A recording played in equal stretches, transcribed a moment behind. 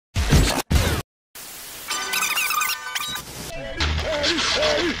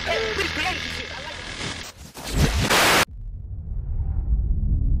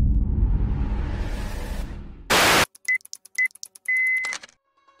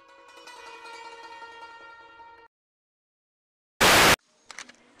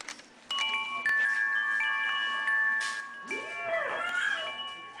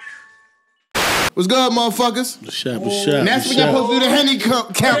What's good, motherfuckers? What's up, what's up? That's when y'all supposed to do the Henny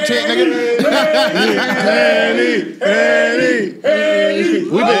count check, nigga. Henny.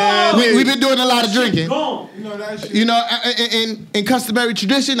 We've been doing a lot of drinking. You know, in customary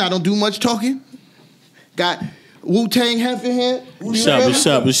tradition, I don't do much talking. Got Wu-Tang Hue Hef in here. What's up,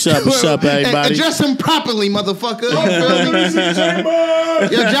 everybody? Address him properly, motherfucker. Yo,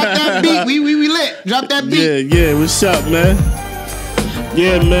 drop that beat. We lit. Drop that beat. Yeah, what's up, man?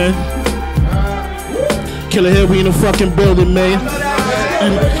 Yeah, man. Killer Hill, we in the fucking building, man.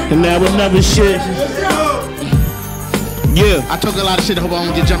 And now another shit. Yeah. I talk a lot of shit. I hope I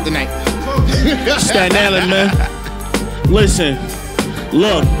don't get jumped tonight. Staten Island, man. Listen,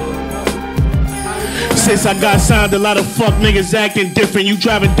 look. Since I got signed, a lot of fuck niggas acting different. You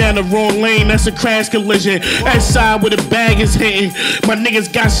driving down the wrong lane, that's a crash collision. Outside where the bag is hitting. My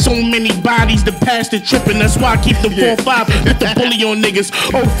niggas got so many bodies, the past is tripping. That's why I keep the 4-5 with the bully on niggas.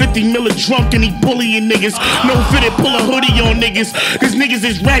 Oh, 50 Miller drunk and he bullying niggas. No fitted, pull a hoodie on niggas. Cause niggas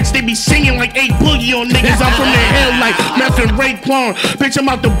is rats, they be singing like 8 boogie on niggas. I'm from the hill like meth and Raekwon. Bitch, I'm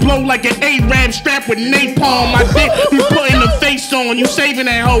out to blow like an A-Rab strapped with napalm. My dick, you putting the face on, you saving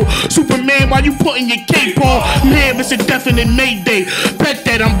that hoe. Superman, why you putting your cape on? Man, it's a definite Mayday. Bet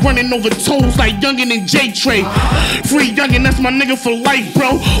that I'm running over toes like Youngin and J-Tray. Free Youngin, that's my nigga for life,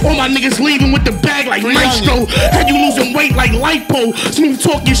 bro. All my niggas leaving with the bag like Maestro. Had you losing weight like lipo. Smooth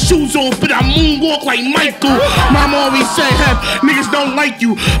talk your shoes off, but I moonwalk like Michael. Mama always said, Hef, niggas don't like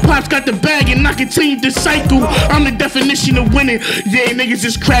you. Pops got the bag and I continue to cycle. I'm the definition of winning. Yeah, niggas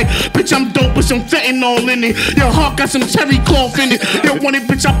is crack. Bitch, I'm dope with some fentanyl in it. Your heart got some terry cloth in it. Yo, want it,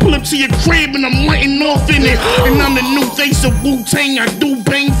 bitch, I pull up to your crib and I'm lighting off in it. And I'm the new face of Wu-Tang. I do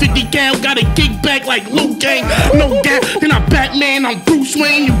bang 50 gal, got a kick back like Luke Gang. No gap, then I Batman, I'm Bruce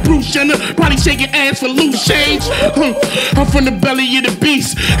Wayne. You Bruce Jenner, probably shaking ass for loose change. I'm from the belly of the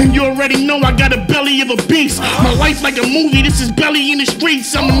beast, and you already know I got a belly of a beast. My life like a movie, this is belly in the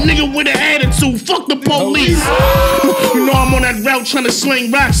streets. I'm a nigga with an attitude, fuck the police. You know I'm on that route trying to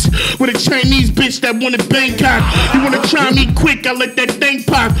sling rocks with a Chinese bitch that wanted Bangkok. You wanna try me quick, I let that thing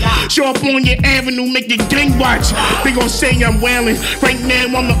pop. Show up on your avenue, make your gang watch. They gon' say I'm wailing. Right now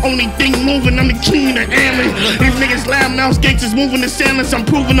I'm the only thing moving, I'm the king of the island. These niggas loud mouth gangsters moving the silence. I'm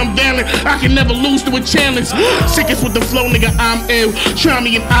proving I'm valiant, I can never lose to a challenge. Sickest with the flow, nigga, I'm ill. Try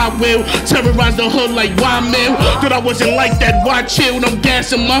me and I will terrorize the hood like Y-Mill. Thought I wasn't like that, why chill? Don't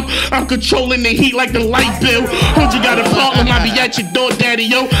gas him up, I'm controlling the heat like the light bill. Hope you got a problem, I be at your door, daddy,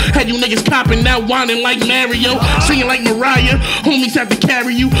 yo. Had you niggas copping now, whining like Mario. Singing like Mariah, homies have to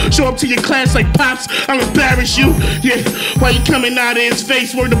carry you. Show up to your class like Pops, I'll embarrass you. Yeah, why you coming out of his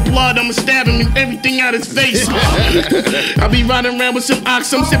face? Word of blood, I'ma stab him and everything out his face. I be riding around with some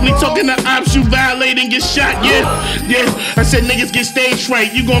ox, I'm simply talking to ops. You violate and get shot, yeah. I said niggas get stage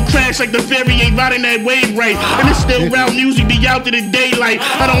fright. You gon' crash like the ferry, ain't riding that wave right. And it's still round music, be out to the daylight.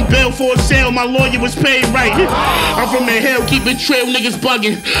 I don't bail for a sale, my lawyer was paid right. I'm from the hill, keeping trail, niggas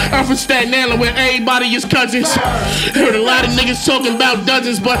bugging. I'm from Staten Island where everybody is cousins. Heard a lot of niggas talking about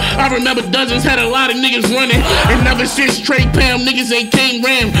dozens, but I remember dozens had a lot of niggas running. And ever since Trey Pound, niggas ain't came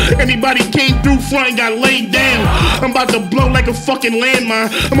round. Anybody came through front and got laid down. I'm about to blow like a fucking landmine.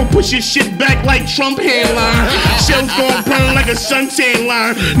 I'ma push your shit back like Trump hairline. Shells gon' burn like a suntan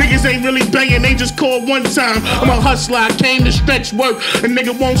line. Niggas ain't really banging, they just call one time. I'm a hustler, I came to stretch work. A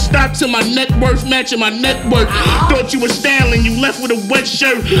nigga won't stop till my net worth matching my net worth. Thought you was styling, you left with a wet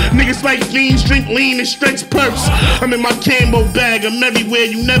shirt. Niggas like fiends, drink lean and stretch perks. I'm in my Cambo bag, I'm everywhere,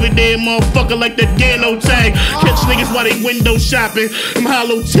 you never did, motherfucker, like that Gano tag. Catch niggas while they window shopping. Them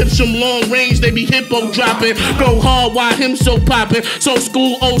hollow tips from long range, they be hippo dropping. Go hard while him so popping. So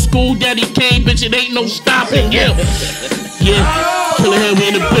school, old school, daddy came, bitch, it ain't no stopping. Yeah. Killer Hill, we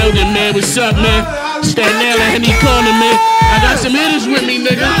in the building, man. What's up, man? Staten Island, Henny Corner, man. I got some hitters with me,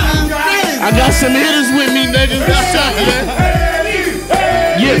 nigga. I got some hitters with me, nigga. What's up, man?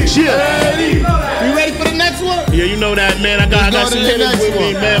 Yeah, chill. You ready for the next one? Yeah, you know that, man. I got some hitters with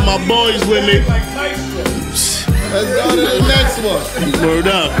me, man. My boys with me. Let's go to the next one. Word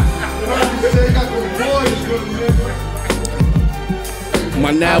up. My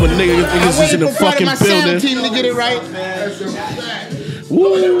now with niggas is in the fucking building. Team to get it right.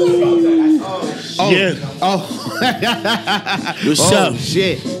 Woo. Yeah. What's up?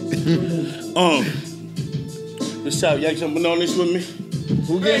 Shit. What's up? Y'all jumping on this with me?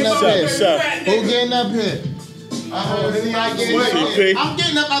 Who getting up here? What's up? Who getting up here? I'm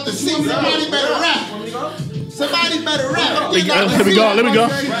getting up out the seat. Somebody better rap. Somebody better rap. Let me go.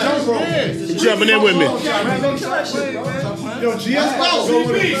 Jumping in with me. Let's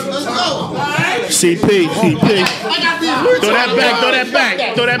go. CP. Throw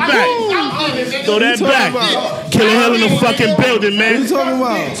that back. Killing Hell in the fucking building, man. What you talking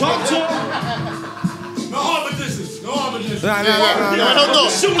about? Talk to him. No arbitration. Nah. I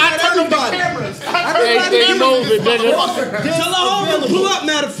turned the cameras. Hey, move it, nigga. Tell the homie to pull up,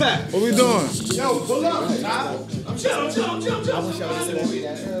 matter of fact. What we doing? Yo, pull up. I'm chill.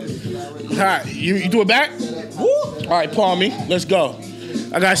 All right, you do it back? All right, palm me. Let's go.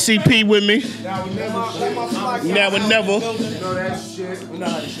 I got CP with me. Never.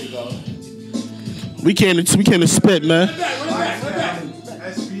 We came to spit, man.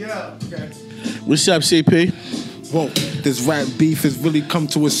 What's up, CP? Whoa, this rap beef has really come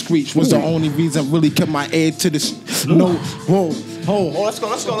to a screech. Was the only reason really kept my ear to this. No, whoa. Let's go.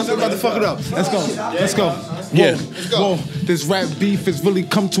 Let's about to fuck it up. Let's go. Yeah. Whoa, this rap beef has really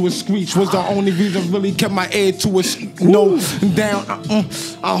come to a screech. Was the only reason really kept my ear to a no down.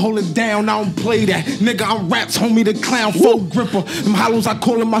 I hold it down. I don't play that. Nigga, I'm raps, homie, the clown, full gripper. Them hollows I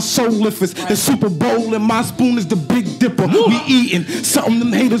call my soul lifters. The Super Bowl and my spoon is the Big Dipper. We eating something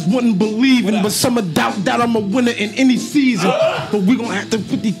them haters wouldn't believe in, but some doubt that I'm a winner in any season. But we gon' have to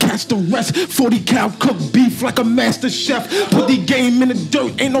 50 catch the rest. 40 cal cook beef like a master chef. Put the game in the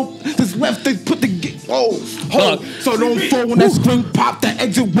dirt. Ain't no this left. They put the so don't fall when that screen pop. The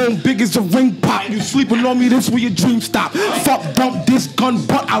exit wound big as a ring pop. You sleeping on me, this where your dream stop. Fuck, dump this gun,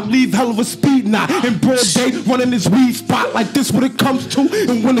 but I'll leave hell of a speed knot. In broad day, running this weed spot like this what it comes to.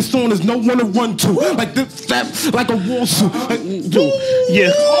 And when it's on, there's no one to run to. Like this strap, like a war suit.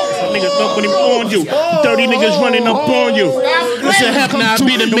 Yeah, niggas up when he on you. 30 niggas running up on you. What's it happen? I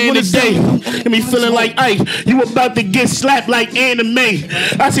be the man today. And me feeling like Ike. You about to get slapped like anime.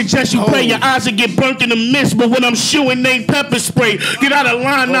 I suggest you pray your eyes and get burnt in the mist. But when I'm shooting, ain't pepper spray. Get out of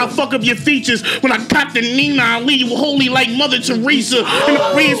line now, fuck up your features. When I cop the Nina, I'll leave you holy like Mother Teresa. In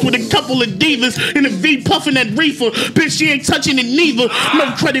the breeze with a couple of divas. In the V puffing that reefer. Bitch, she ain't touching it neither.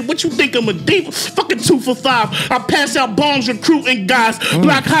 No credit, what you think I'm a diva? Fucking 2 for 5. I pass out bombs recruiting guys.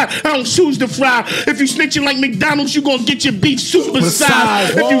 Black hot, I don't choose to fry. If you snitching like McDonald's, you gon' get your beef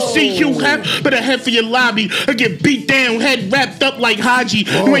supersized. If you see Hue Hef, better head for your lobby. Or get beat down, head wrapped up like Haji.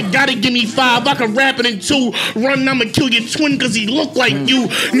 You ain't gotta give me 5, I can rap it in 2. Run, I'ma kill your twin cause he look like you.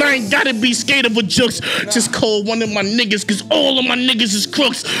 And I ain't gotta be scared of a jux. Just call one of my niggas cause all of my niggas is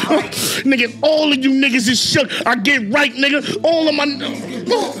crooks. Nigga, all of you niggas is shook. I get right, nigga. All of my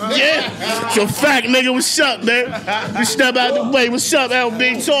yeah. It's a fact, nigga. What's up, man? Just step out the way. What's up,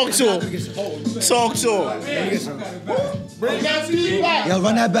 LB? Talk to him. Yo,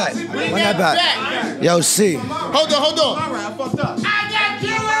 run that back. Yo, C. Hold on. All right, I fucked up. I got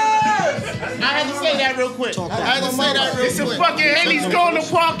killers! I had to say that real quick. It's a fucking Henny's going to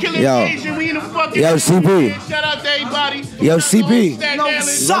park killing Asian. We in the fucking CP. Shout out to everybody. Yo, CP. No,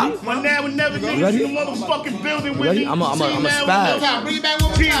 what's up? My now would never niggas in the motherfucking building with me. I'm a spaz. Bring it back one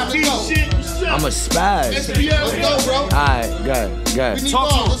more time. Let's go. I'm a spaz. Let's go, bro. Alright, good. We need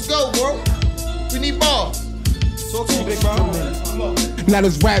balls. Let's go, bro. We need balls. Talk to me, big bro. Now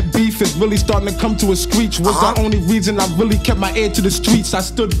this rap beef is really starting to come to a screech. Was the only reason I really kept my ear to the streets. I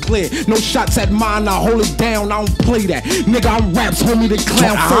stood clear, no shots at mine, I hold it down, I don't play that. Nigga, I'm raps, homie, the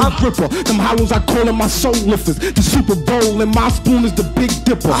clown, full gripper. Them hollows I call my soul lifters. The Super Bowl and my spoon is the Big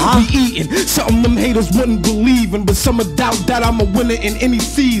Dipper. We eating something them haters wouldn't believe in, but some doubt that I'm a winner in any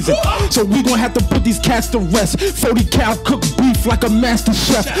season. So we gon' have to put these cats to rest. 40 cal cook beef like a master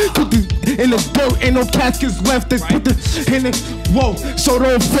chef. Put these in the dirt, ain't no caskets left. They put the in it, whoa. So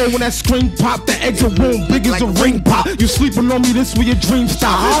don't fall when that screen pop. The exit wound big as a ring pop. You sleeping on me, this where your dream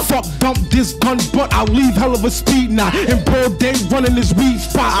stop. Fuck, dump this gun, but I'll leave hell of a speed knot. In broad day, running this weed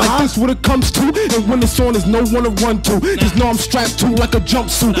spot. Like this what it comes to. And when it's on, there's no one to run to. Just know I'm strapped to like a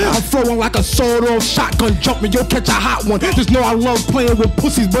jumpsuit. I'm throwing like a sword-off shotgun jumping. You'll catch a hot one. Just know I love playing with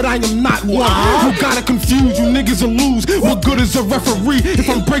pussies, but I am not one. You gotta confuse, you niggas will lose. What good is a referee if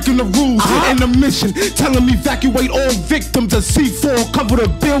I'm breaking the rules? And the mission, telling me evacuate all victims of C4 cover the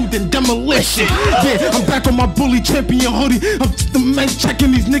building, demolition. Yeah, I'm back on my bully champion hoodie. I'm just the man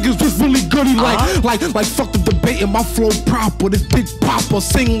checking these niggas was really goody. Like fuck the debate and my flow proper. This big popper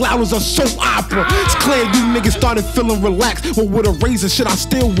sing loud as a soap opera. It's clear you niggas started feeling relaxed. Well, with a razor shit, I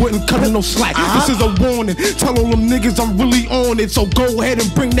still wouldn't cut no slack. This is a warning. Tell all them niggas I'm really on it. So go ahead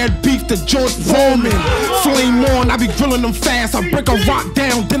and bring that beef to George Foreman. Flame on, I be drilling them fast. I break a rock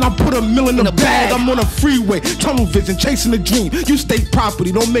down, then I put a mill in the bag. I'm on a freeway, tunnel vision, chasing a dream. You state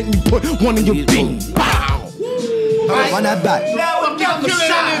property, don't make me put one in your beam. Wow. Run that back. Now we're killing an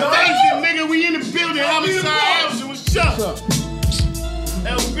invasion, nigga. We in the building. Homicide Elson, what's up?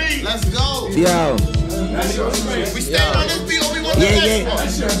 LB. Let's go. Yo. We staying on this beat or we want the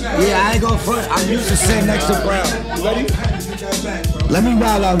next one? Yeah, I ain't gonna front. I'm used to sitting next to Brown. You ready? Let me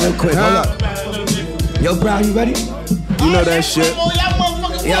wild out real quick. Hold up. Yo, Brown, you ready? You know that shit.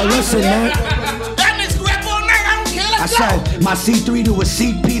 Yo, listen, man. I said my C3 to a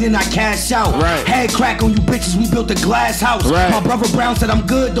CP, then I cash out. Right. Head crack on you bitches, we built a glass house. Right. My brother Brown said I'm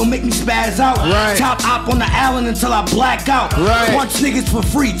good, don't make me spaz out. Right. Top op on the island until I black out. Right. Punch niggas for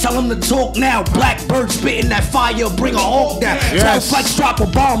free, tell them to talk now. Blackbird spitting that fire, bring a hawk down. Yes. Tell Flex drop a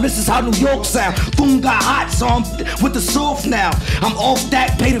bomb, this is how New York sound. Boom got hot, so I'm with the soft now. I'm off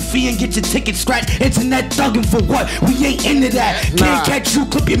that, pay the fee and get your ticket scratched. Internet thugging for what? We ain't into that. Can't catch you,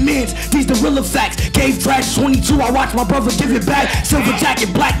 clip your mans, these the real facts. Gave trash 22, I watch my brother give it back. Silver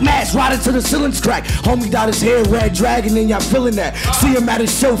jacket, black mask, riding to the ceiling's crack. Homie got his hair red, dragging and y'all feeling that. See him at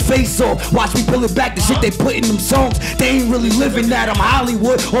his show, face off. Watch me pull it back, the shit they put in them songs. They ain't really living that. I'm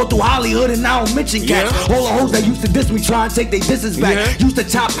Hollywood, all through Hollywood, and I don't mention cats. All the hoes that used to diss me, try and take their disses back. Used to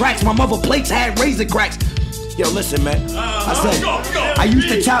chop cracks, my mother plates had razor cracks. Yo, listen, man. I said, I used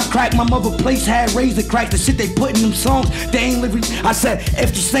to chop crack, my mother place had razor cracks. The shit they put in them songs, they ain't living. I said,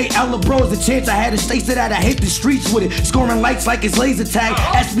 if you say Ella Bro is a chance I had to stay, said that I hit the streets with it. Scoring lights like it's laser tag.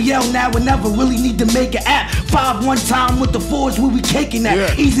 SBL now and never really need to make an app. 5-1 time with the fours where we caking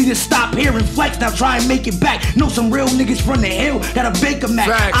that. Easy to stop here and flex, now try and make it back. Know some real niggas from the hill that'll bake a Mac.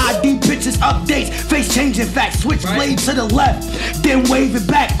 ID pictures, updates, face changing facts. Switch blade to the left, then wave it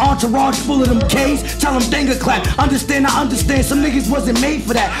back. Entourage full of them K's, tell them finger clap. Understand, I understand, some niggas wasn't made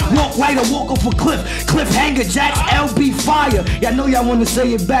for that. Walk right or walk off a cliff. Cliffhanger jacks, LB fire. Y'all know y'all wanna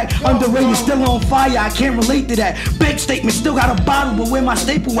say it back. Underrated, still on fire, I can't relate to that. Big statement, still got a bottle, but where my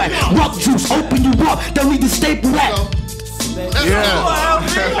staple at? Rock juice, open you up, don't need the staple at.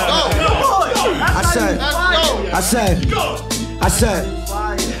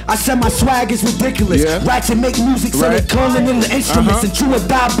 I said my swag is ridiculous. Ratchet make music so they calling in the instruments. And true a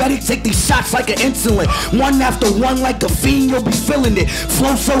diabetic, take these shots like an insulin. One after one like a fiend, you'll be feeling it.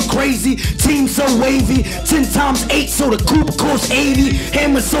 Flow so crazy, team so wavy. 10 times 8, so the coupe costs 80.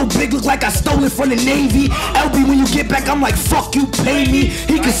 Hammer so big, look like I stole it from the Navy. LB, when you get back, I'm like, fuck you, pay me.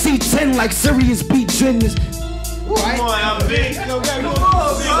 He can see 10 like serious beat trenders. Come on, I'm big.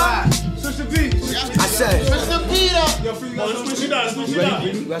 Switch the beat. I said, Switch the beat up. Yo, switch it up, switch it up.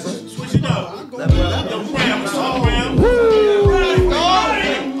 Switch it up. Yo, Graham, what's up, Graham?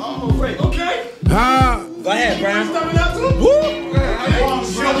 Okay. Go ahead, Graham.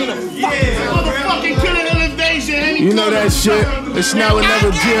 Motherfucking killing an invasion. You know that shit. It's now or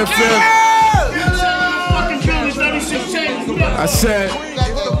never GFM. I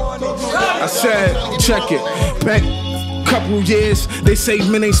said, check it. Back couple years, they say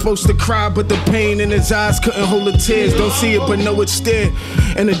men ain't supposed to cry, but the pain in his eyes couldn't hold the tears. Don't see it, but know it's there.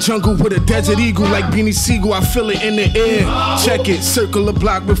 In the jungle with a desert eagle like Beanie Siegel, I feel it in the air. Check it, circle the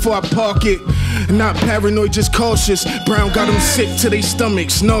block before I park it. Not paranoid, just cautious. Brown got them sick to their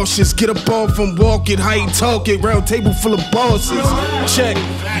stomachs, nauseous. Get up off and walk it, how he talk it. Round table full of bosses. Check,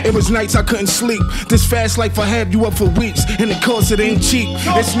 it was nights I couldn't sleep. This fast life I have you up for weeks, and of course it ain't cheap.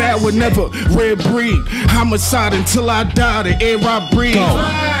 It's now or never, rare breed. Homicide until I die, the air I breathe.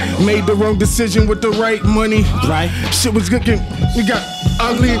 Made the wrong decision with the right money. Shit was looking, we got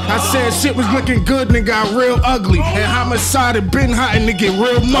ugly. I said shit was looking good and it got real ugly. And homicide had been hot and it get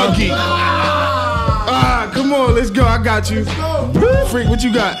real muggy. Come on, let's go. I got you. Freak, what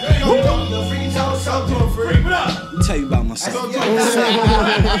you got? Tell you about myself.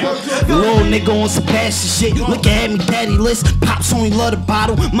 Little nigga on some passion shit. Looking at me, daddy list. Pops only love the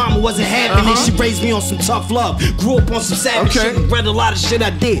bottle. Mama wasn't having it. She raised me on some tough love. Grew up on some savage shit. Read a lot of shit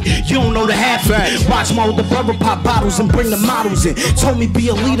I did. You don't know the half of it. Watch my older brother pop bottles and bring the models in. Told me be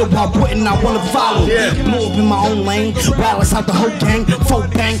a leader while putting I wanna follow. Blew up in my own lane. Wireless out the whole gang.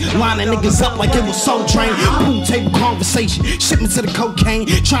 Folk bang. Lining niggas up like it was Soul Train. Pool table conversation. Shipment to the cocaine.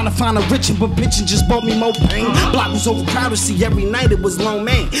 Trying to find a rich but bitchin' just bought me more pain. Block block was overcrowded, see every night it was Lone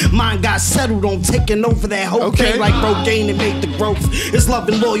Man. Mine got settled on taking over that whole thing like Rogaine and made the growth. It's love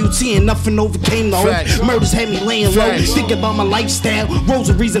and loyalty and nothing overcame the hope. Murders had me laying low, thinking about my lifestyle.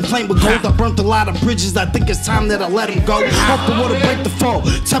 Rosaries and flame with gold. I burnt a lot of bridges, I think it's time that I let them go. Hope the water break the fall,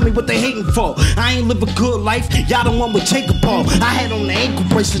 tell me what they hating for. I ain't live a good life, y'all the one with Jacob Paul. I had on the ankle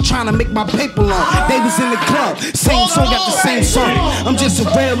bracelet trying to make my paper long. They was in the club, same song after same song. I'm just a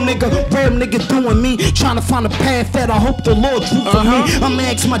real nigga doing me. Trying to find a path that I hope the Lord drew for me. I'ma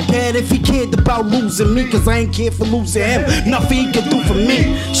ask my dad if he cared about losing me, cause I ain't cared for losing him. Nothing he can do for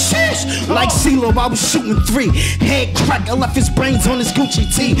me. Sheesh, like CeeLo, I was shooting 3. Head crack, I left his brains on his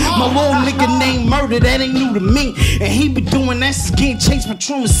Gucci tee. My little nigga named Murder, that ain't new to me. And he be doing that since getting chased by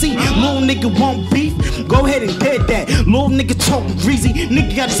Truman C. Little nigga want beef, go ahead and dead that. Little nigga talking greasy,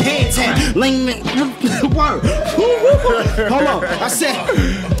 nigga got his head tapped. Lame man, word. Hold on, I said,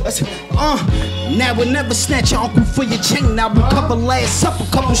 now we'll never snatch your uncle for your chain. Now we cover last supper,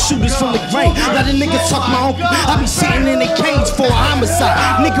 couple shooters from the grain. Let a nigga tuck my uncle, I be sitting in a cage for a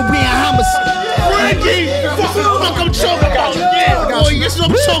homicide. Nigga, we in homicide. Frankie, fuck I'm talking about. Yeah, boy, that's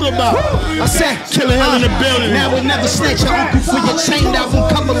what I'm talking about. I said, killing him in the building. Now we'll never snatch your uncle for your chain. Now we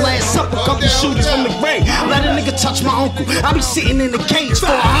cover last supper, couple shooters from the grain. Let a nigga touch my uncle, I be sitting in the cage for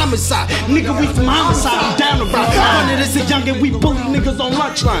a homicide. Nigga, we from homicide, I'm down the road. Running as a youngin', we bully niggas on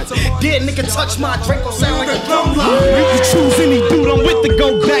lunch lines. Dead nigga touch my Draco sound like a drum line. You can choose any dude I'm with to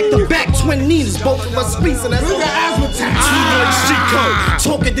go back to back. Twin Ninas, both of us speaking. That's the asthma attack. Street code,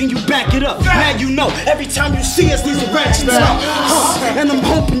 talk it then you back it up. Now you know, every time you see us, these are ratchets up. And I'm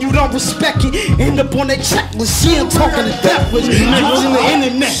hoping you don't respect it. End up on that checklist, she ain't talking to death with niggas in the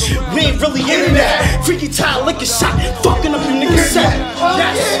internet. We ain't really into that. Freaky tile, lick a shot, fucking up your niggas set.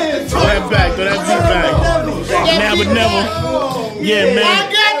 Yes. Throw that back, throw that beat back. Now but never. Yeah,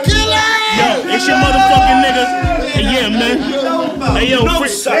 man. Yo, it's your motherfucking nigga. Hey, yeah, man. Hey, yo,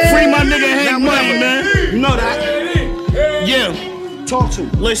 free my nigga Hank Money, man. You know that. Yeah. Talk to me.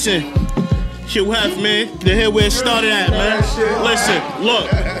 Listen. Hue Hef, man. The head where it started at, man. Listen, look.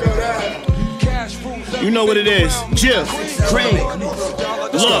 You know what it is. Jill.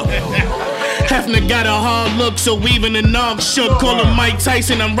 Look. Hefner got a hard look, so even the nog shook. Call him Mike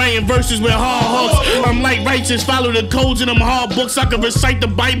Tyson, I'm writing verses with hard hooks. I'm like righteous, follow the codes in them hard books. I can recite the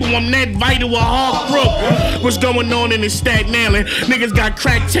Bible, I'm that vital, a hard crook. What's going on in the Staten Island? Niggas got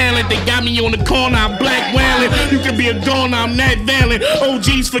crack talent, they got me on the corner, I'm black wailing. You can be a goner, I'm that violent.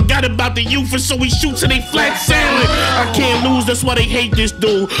 OGs forgot about the youth, and so we shoot till they flat sailing. I can't lose, that's why they hate this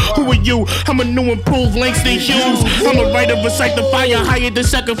dude. Who are you? I'm a new improved Langston Hughes. I'm a writer, recite the fire, hired to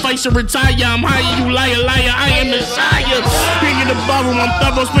sacrifice or retire. I'm higher, you liar, I am the sire. Being in the bottle, I'm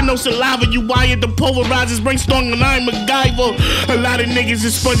thorough, spit no saliva. You wired the polarizers, brainstorm and I'm MacGyver. A lot of niggas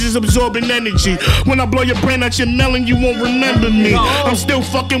is sponges absorbing energy. When I blow your brain out your melon, you won't remember me. I'm still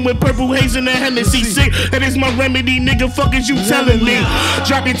fucking with purple haze and the Hennessy. Sick, that is my remedy, nigga, fuck is you telling me?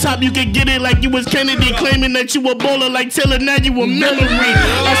 Drop your top, you can get it like you was Kennedy. Claiming that you a baller like Taylor, now you a memory.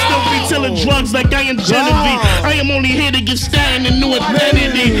 I still retailing drugs like I am Genevieve. I am only here to give Staten a new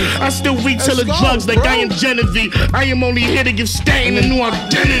identity. I still retailing drugs like I am Genevieve. I am only here to give Staten a new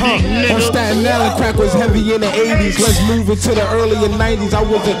identity, nigga. On Staten Island, crack was heavy in the 80s. Let's move into the earlier 90s. I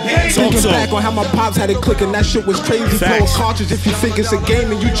wasn't thinking back on how my pops had it clicking. That shit was crazy. Blowing cartridge if you think it's a game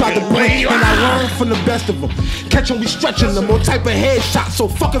and you try to play. And I learned from the best of them. Catch them, we stretching them. All type of headshots, so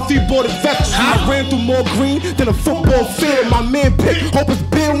fucking 3-boarded veterans. I ran through more green than a football field. My man picked, hope it's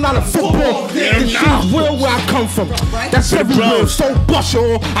Bill, not a football. This shit's real where I come from. That's everywhere. So bust you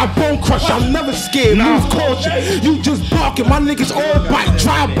all, I bone crush. I'm never scared. Move caution. You just barking. My niggas all bite.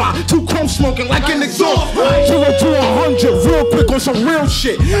 Drive by. 2 chrome smoking like an exhaust. 0 to 100 real quick on some real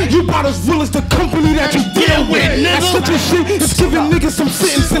shit. You about as real as the company that you deal with. That such a shit is giving niggas some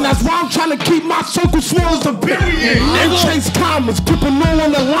sentence, and that's why I'm trying to keep my circle small as a bit. And chase commas, gripping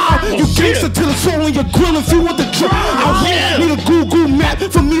on the line. You gangster till it's all in your grill if you want the trip. I need a Google map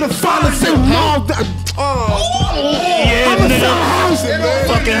for me to find and say mom. Yeah, nigga.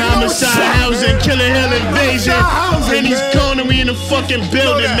 Fucking homicide housing, killing hell invasion. Randy's corner, we in the fucking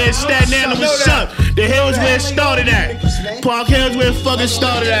building, man. Staten Island, what's up? The hill's where it started at. Park Hill's where it fucking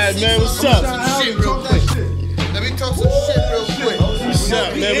started at, man. What's up? Let me talk some shit real quick. What's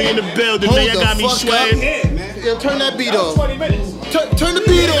up, man? We in the building, man. Y'all got me sweating. Yo, turn that beat off. Turn the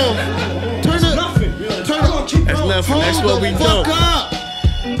beat off. Turn it. That's nothing. That's what we do. Fuck up.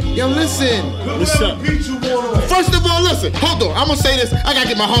 Yo, listen. What's up? First of all, listen. Hold on. I'm gonna say this. I gotta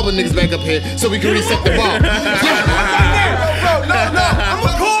get my Harvard niggas back up here so we can reset the bar. No, I'm a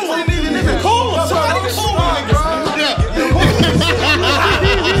cool one. Cool one. Somebody cool one, niggas.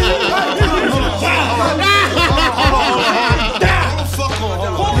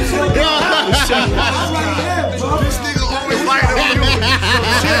 This nigga always right on you.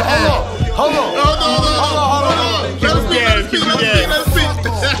 Shit, hold on. Keep it gas, keep it gas.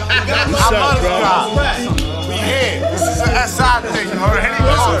 What's up, bro? We here. This is an SI thing, you heard?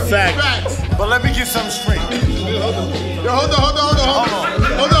 That's a fact. But let me get something straight. Yo, hold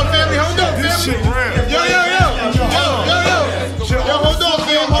on, family, hold on. This shit real. Yo, hold on,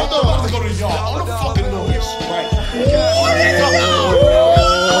 fam, hold on. Go to y'all. All the fucking noise.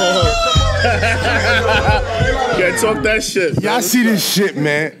 Can't talk that shit. Y'all see this shit,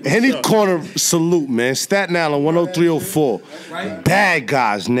 man. Henny Corner salute, man. Staten Island 10304. Bad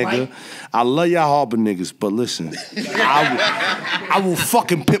guys, nigga. I love y'all harbor niggas, but listen, I will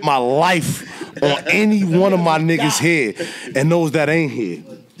fucking put my life on any one of my niggas here and those that ain't here.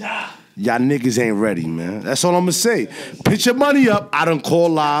 Y'all niggas ain't ready, man. That's all I'm gonna say. Put your money up. I done call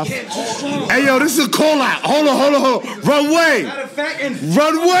live. Hey, yo, this is a call out. Hold on. Runway.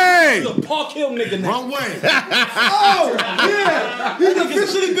 Runway. He's a Park Hill nigga now. Runway. Oh, yeah. He's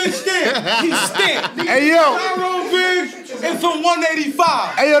officially been stamped. He's stamped. Hey, yo. Tyrone Biggs is from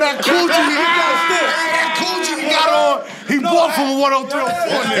 185. Hey, yo, that coochie he got on, he bought from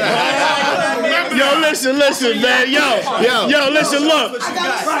 10304, nigga. Yo, listen, man. Yo, listen, look.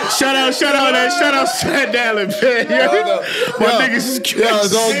 Shout out, Staten Island, man. My niggas is crazy. Yo,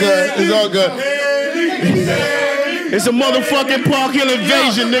 it's all good. It's a motherfucking Park Hill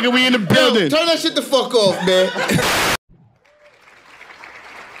invasion, nigga. We in the building. Turn that shit the fuck off, man.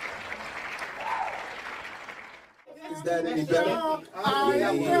 Is that any better?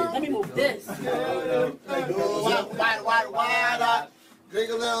 Let me move this. Drink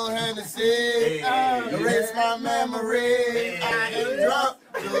a little Hennessy, erase my memory. I am drunk.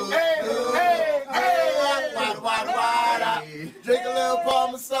 Drink a little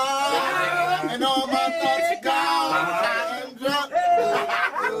Parmesan, and all my thoughts are gone. I am drunk.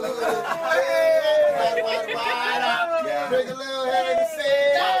 Drink a little Hennessy,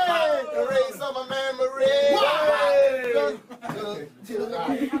 erase all my memory.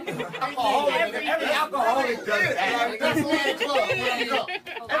 Every alcoholic does that. That's why the club. Every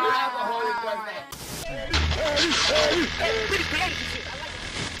alcoholic does that.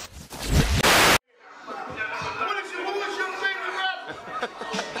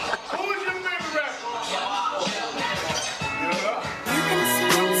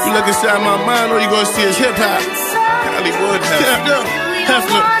 You look inside my mind, all you gonna see is hip hop. Hollywood Hef.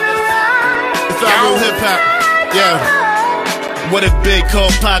 Hefner. It's all hip hop. Yeah. What if Big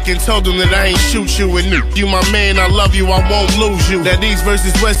called Pac and told him that I ain't shoot you and you my man, I love you, I won't lose you. That East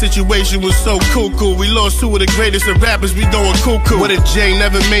versus West situation was so cool. We lost two of the greatest of rappers, we going cuckoo. What if Jay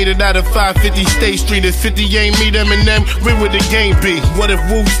never made it out of 550 State Street? If 50 ain't me, them and them, where would the game be? What if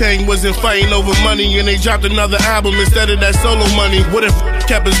Wu-Tang wasn't fighting over money and they dropped another album instead of that solo money? What if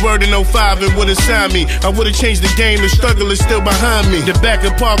kept his word in 05 and would've signed me? I would've changed the game, the struggle is still behind me. The back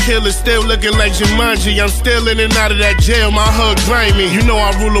of Park Hill is still looking like Jumanji. I'm still in and out of that jail, my hood grimy. You know I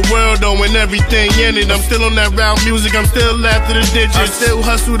rule the world though and everything in it. I'm still on that route music, I'm still after the digits. I still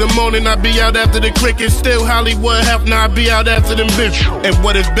hustle the morning, I be out after the cricket. Still Hollywood Hef, now I be out after them bitch. And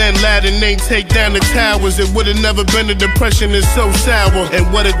what if Ben Laden ain't take down the towers? It would've never been a depression, it's so sour. And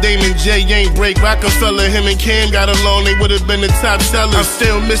what if Damon J ain't break Rockefeller? Him and Cam got along, they would've been the top sellers. I'm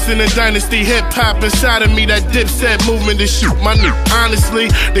still missing a dynasty hip hop inside of me. That Dipset movement to shoot my new.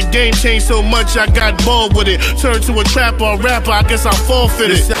 Honestly, the game changed so much I got bored with it. Turned to a trap or rapper, I guess I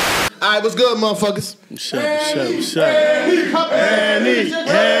forfeited. Alright, what's good, motherfuckers? What's up? Henny.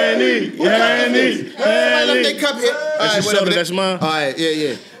 Everybody left their cup here. That's your soda, that's mine. Alright,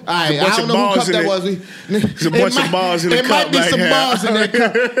 yeah. Alright, I don't know who cup that was. There's a bunch of bars in the cup. There might be some bars in that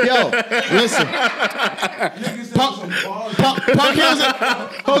cup. Yo, listen. Park Hill's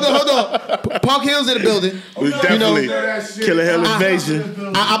hold on. Park Hill's in the building. We definitely Killer Hill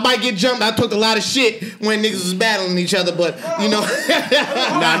invasion. I might get jumped. I talked a lot of shit when niggas was battling each other, but you know.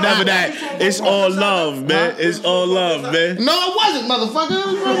 Nah, never that. It's all love, man. It's all love, man. No, it wasn't, motherfucker.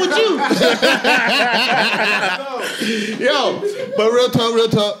 What's wrong with you? Yo, but real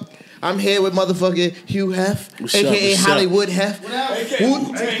talk. I'm here with motherfucking Hue Hef, a.k.a. Hollywood Hef.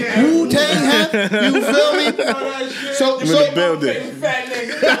 Wu-Tang Hef, you feel me? So, I'm in the building.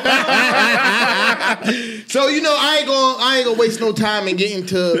 So, you know, I ain't gonna waste no time in getting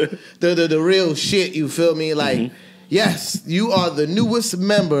to the real shit, you feel me? Like, yes, you are the newest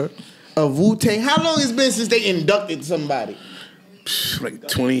member of Wu-Tang. How long has it been since they inducted somebody? Like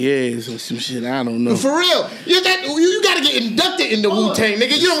 20 years or some shit, I don't know. For real, you gotta get inducted into Wu-Tang,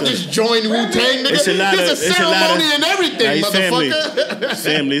 nigga. You don't just join Wu-Tang, nigga. There's a ceremony and everything, motherfucker.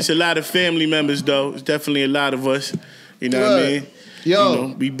 Family. It's a lot of family members, though. It's definitely a lot of us. You know what I mean? Yo, you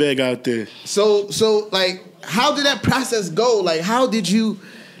know, be big out there. So like, how did that process go? Like, how did you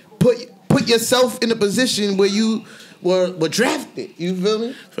put yourself in a position where you were drafted? You feel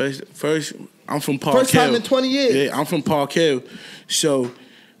me? First, I'm from Park Hill. First time in 20 years. Yeah, I'm from Park Hill. So,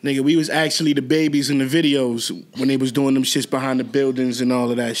 nigga, we was actually the babies in the videos when they was doing them shits behind the buildings and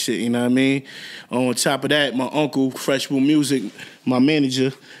all of that shit, you know what I mean? On top of that, my uncle, Freshwell Music, my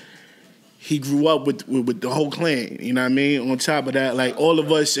manager, he grew up with the whole clan, you know what I mean? On top of that, like, all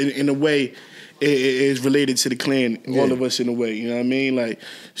of us, in a way, is related to the clan. Yeah. All of us in a way, you know what I mean? Like,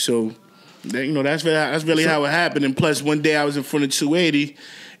 so, you know, that's really how it happened. And plus, one day I was in front of 280,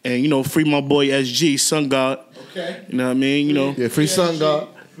 and, you know, free my boy SG, Sun God. Okay. You know what I mean? You know? Yeah, free Sun God.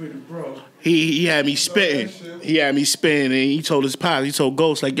 He had me spitting. He had me spitting, and he told his pops, he told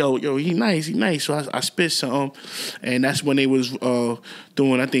Ghost, like, yo, he nice. So I spit something, and that's when they was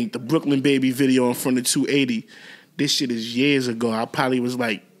doing, I think, the Brooklyn Baby video in front of 280. This shit is years ago. I probably was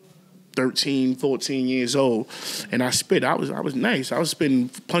like 13, 14 years old, and I spit. I was nice. I was spitting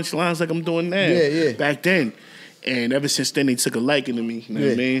punchlines like I'm doing now. Back then. And ever since then, they took a liking to me. You know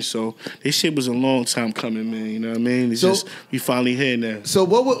what I mean? So this shit was a long time coming, man. You know what I mean? It's just, we finally here now. So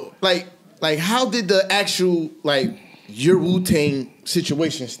what would, like how did the actual, like, your Wu-Tang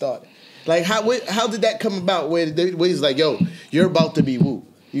situation start? Like, how did that come about where he's like, yo, you're about to be Wu?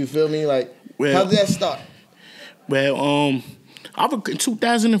 You feel me? Like, how did that start? Well, in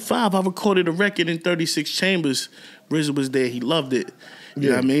 2005, I recorded a record in 36 Chambers. RZA was there. He loved it. You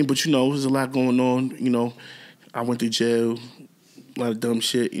know what I mean? But, you know, there's a lot going on, you know. I went to jail, a lot of dumb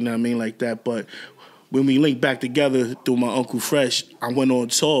shit, you know what I mean, like that. But when we linked back together through my Uncle Fresh, I went on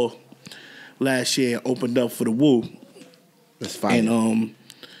tour last year and opened up for the Wu. That's fine. And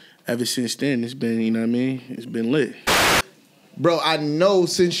ever since then, it's been, you know what I mean, it's been lit. Bro, I know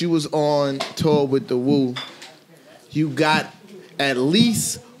since you was on tour with the Wu, you got at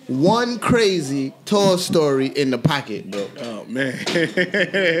least one crazy tour story in the pocket, bro. Oh, man.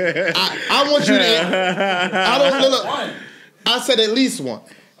 I want you to... Look. I said at least one.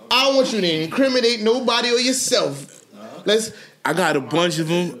 I don't want you to incriminate nobody or yourself. I got a bunch of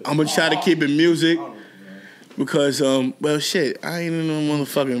them. I'm going to try to keep it music. Because, well, shit, I ain't in no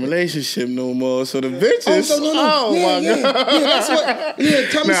motherfucking relationship no more. So the bitches, my God. Yeah, that's what,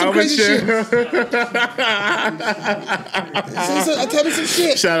 tell me some crazy shit. Tell me some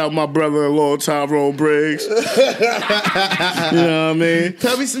shit. Shout out my brother-in-law, Tyrone Briggs. You know what I mean?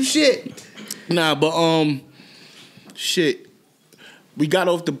 Tell me some shit. Nah, but, shit. We got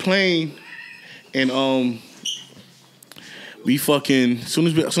off the plane, and, we fucking, as soon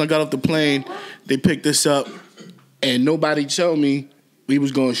as I got off the plane, they picked us up, and nobody told me we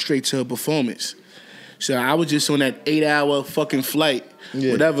was going straight to a performance. So I was just on that 8-hour fucking flight,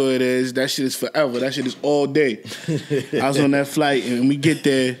 whatever it is. That shit is forever. That shit is all day. I was on that flight, and we get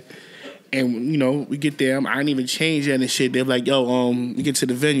there, and, you know, I didn't even change that and shit. They're like, yo, we get to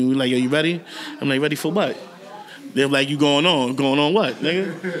the venue. We like, yo, you ready? I'm like, ready for what? They're like, you going on? Going on what,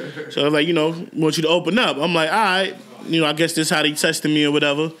 nigga? So they're like, you know, we want you to open up. I'm like, all right. You know, I guess this how they tested me or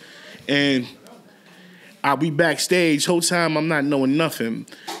whatever. And I'll be backstage. Whole time I'm not knowing nothing.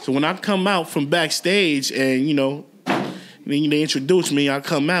 So when I come out from backstage and, you know, then they introduce me, I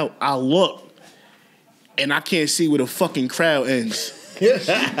come out, I look, and I can't see where the fucking crowd ends.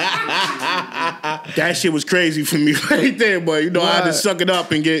 That shit was crazy for me right there, boy. You know, I had to suck it up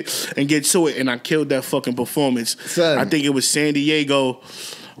and get to it, and I killed that fucking performance. Son, I think it was San Diego.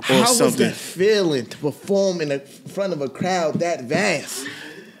 How was that feeling to perform in front of a crowd that vast?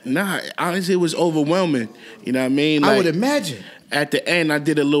 Nah, honestly, it was overwhelming. You know what I mean? I would imagine. At the end, I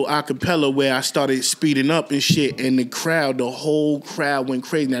did a little acapella where I started speeding up and shit, and the whole crowd went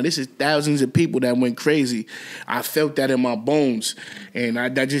crazy. Now, this is thousands of people that went crazy. I felt that in my bones, and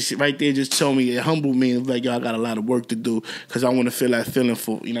that just right there just told me, it humbled me, and it was like, yo, I got a lot of work to do, because I want to feel that feeling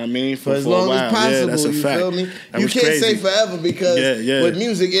for, you know what I mean? For as long as possible, that's a fact. Feel me? You can't say forever, because with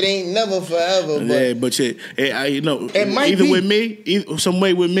music, it ain't never forever. But you know, with me, some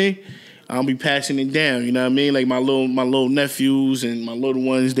way with me, I'll be passing it down, you know what I mean? Like my little nephews and my little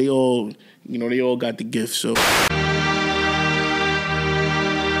ones, they all got the gift, so.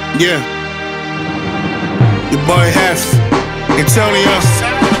 Yeah. Your boy Hef, Antonio.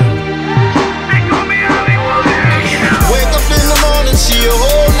 Wake up in the morning, see a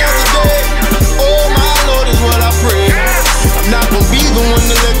whole nother day. Oh my Lord is what I pray. I'm not gonna be the one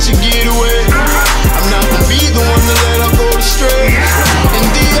to let you get away. I'm not gonna be the one to let her go astray. In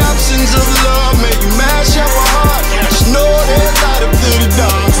the absence of love, make you mash up a heart. Just know there's light up through the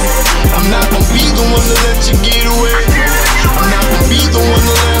dark. I'm not gonna be the one to let you get away. I'm not gonna be the one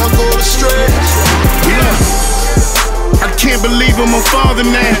to let her go astray. I can't believe I'm a mother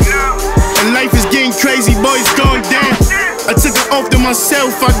now. And life is getting crazy, boy, it's going down. I took an oath to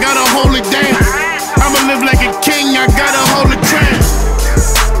myself, I gotta hold it down. I'ma live like a king, I gotta hold the crown.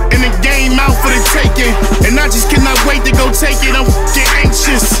 In the game out for the taking, and I just cannot wait to go take it, I'm fucking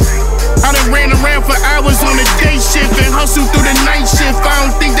anxious. I done ran around for hours on the day shift and hustled through the night shift. I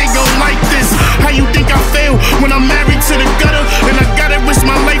don't think they gon' like this. How you think I feel when I'm married to the gutter? And I gotta risk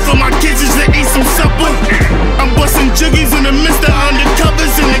my life for my kids just to eat some supper. I'm busting jiggies in the midst of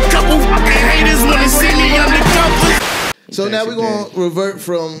undercovers, and a couple fucking haters wanna see me undercover. So now we're gonna revert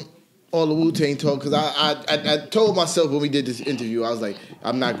from all the Wu-Tang talk, because I told myself when we did this interview, I was like,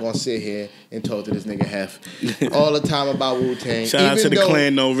 I'm not gonna sit here and talk to this nigga Hef all the time about Wu-Tang. Shout out to the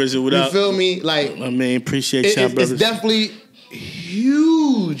clan, though, RZA. What up? You feel me? Like, I mean, appreciate y'all, brothers. It's definitely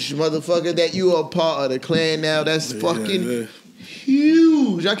huge, motherfucker, that you are part of the clan now. That's fucking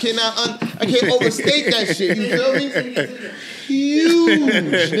huge. I can't overstate that shit. You feel me? Huge,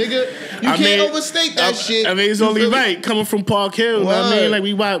 nigga. You can't overstate that shit. I mean, it's only right coming from Park Hill. I mean, like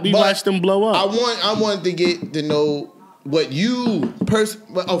we watched them blow up. I wanted to get to know what you first,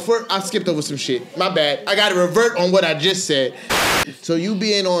 I skipped over some shit. My bad. I got to revert on what I just said. So you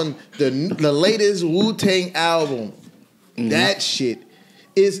being on the latest Wu-Tang album, that shit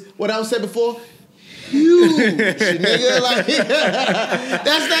is what I was saying before. Huge, nigga. Like,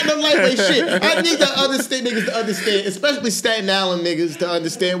 that's not no lightweight shit. I need the other state niggas to understand, especially Staten Island niggas, to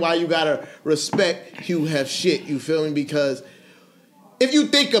understand why you gotta respect Hue Hef shit. You feel me? Because if you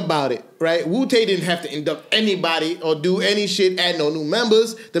think about it, right, Wu-Tang didn't have to induct anybody or do any shit, add no new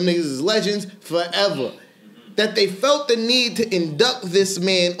members. Them niggas is legends forever. That they felt the need to induct this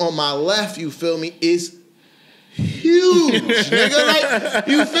man on my left, you feel me, is huge, nigga. Like,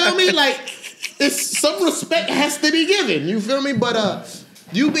 you feel me? Like, it's some respect has to be given. You feel me? But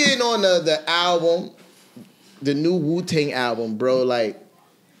you being on the album, the new Wu-Tang album, bro, like,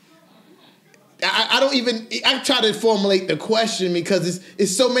 I try to formulate the question because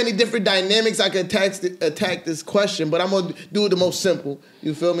it's so many different dynamics I can attack this question, but I'm gonna do it the most simple.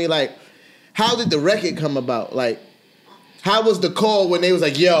 You feel me? Like, how did the record come about? Like, how was the call when they was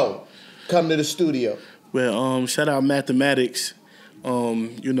like, yo, come to the studio? Well, shout out Mathematics.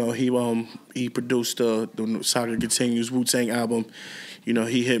 You know, he produced the Saga Continues Wu-Tang album. You know,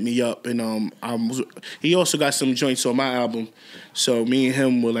 he hit me up, and he also got some joints on my album. So me and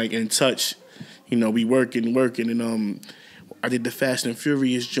him were like in touch. You know, we working, and I did the Fast and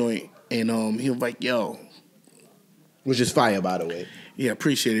Furious joint, and he was like, yo. Which is fire, by the way. Yeah,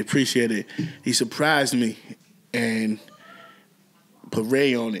 appreciate it. He surprised me and put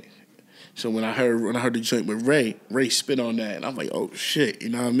Ray on it. So when I heard the joint with Ray spit on that, and I'm like, oh shit, you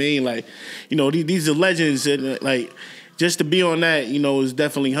know what I mean? Like, you know, these are legends, and like, just to be on that, you know, is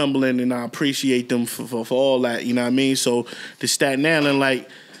definitely humbling, and I appreciate them for all that, you know what I mean? So the Staten Island, like,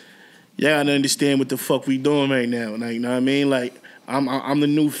 y'all gotta understand what the fuck we doing right now, like, you know what I mean? Like, I'm the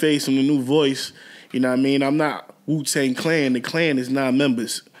new face, I'm the new voice, you know what I mean? I'm not Wu-Tang Clan. The Clan is 9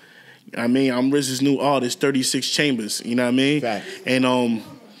 members. I mean, I'm RZA's new artist, 36 Chambers, you know what I mean? Fact. And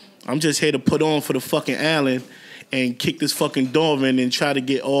I'm just here to put on for the fucking island and kick this fucking door in and try to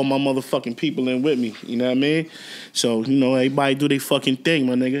get all my motherfucking people in with me. You know what I mean? So, you know, everybody do their fucking thing,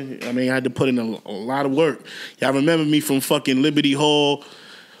 my nigga. I mean, I had to put in a lot of work. Y'all remember me from fucking Liberty Hall,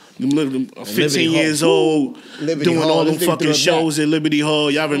 15 years old, doing all them fucking shows at Liberty Hall.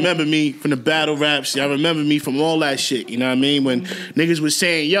 Y'all remember me from the battle raps. Y'all remember me from all that shit. You know what I mean? When niggas was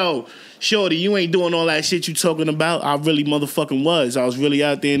saying, yo, shorty, you ain't doing all that shit you talking about. I really motherfucking was. I was really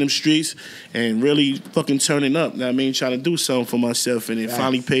out there in them streets and really fucking turning up. You know what I mean? Trying to do something for myself, and it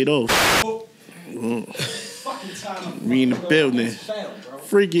finally paid off. We in the building.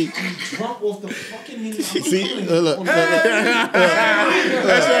 Freaky. Drunk off the fucking See, look. That's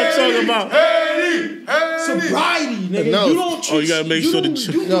what I'm talking about. Sobriety, nigga. No. You don't teach. Oh, you gotta make sure that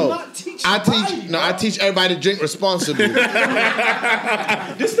you do not teach. I teach everybody to drink responsibly.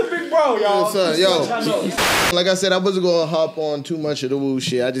 This the big bro, y'all. Yo, like I said, I wasn't gonna hop on too much of the Wu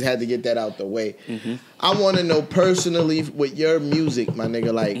shit. I just had to get that out the way. I want to know personally with your music, my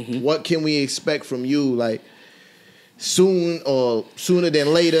nigga. Like, what can we expect from you? Like, soon or sooner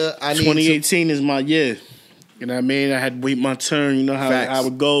than later. 2018 is my year. You know what I mean? I had to wait my turn. You know how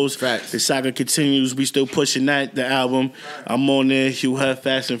it goes. Facts. The Saga Continues. We still pushing that, the album. I'm on there. Hue Hef,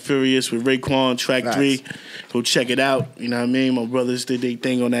 Fast and Furious with Raekwon, track 3. Go check it out. You know what I mean? My brothers did their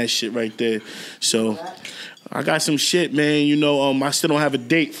thing on that shit right there. So I got some shit, man. You know, I still don't have a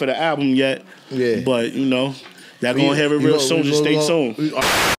date for the album yet. Yeah. But, you know, y'all gonna hear it real soon. Just stay tuned.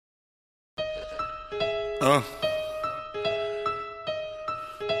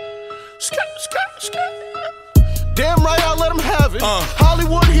 Damn right, I let him have heavy.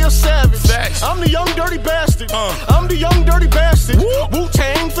 Hollywood, he a savage. Facts. I'm the young dirty bastard. I'm the young dirty bastard.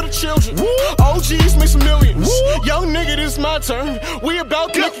 Wu-Tang for the children. OGs make some millions. Young nigga, this my turn. We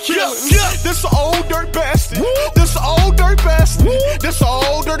about to kill him. This a old dirt bastard. This a old dirt bastard. This a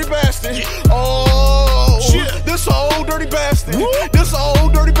old dirty bastard. Oh, this a old dirty bastard. This a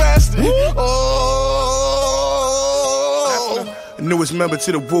old dirty bastard. Oh. Newest member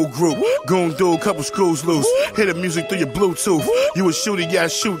to the Wu group. Goon dude, couple screws loose. Hit the music through your Bluetooth. You a shooter, yeah, I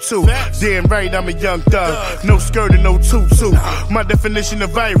shoot too. Damn right, I'm a young thug. No skirt and no tutu. My definition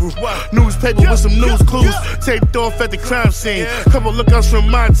of viral. Newspaper with some news clues. Taped off at the crime scene. Couple lookouts from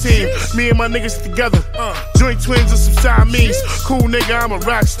my team. Me and my niggas together. Joint twins and some Siamese. Cool nigga, I'm a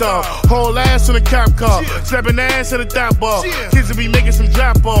rock star. Whole ass on a cop car. Slapping ass at a dot ball. Kids will be making some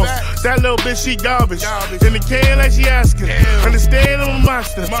drop offs. That little bitch, she garbage. In the can like she asking. Understand I'm a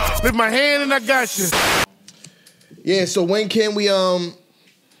monster. Lift my hand and I got you. Yeah, so when can we a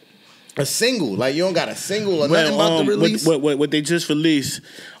single? Like you don't got a single or nothing about the release? What they just released,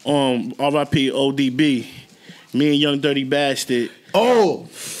 R.I.P. ODB, me and Young Dirty Bastard. Oh,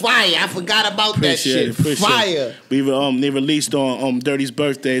 fire! I forgot about that shit. Fire. They released on Dirty's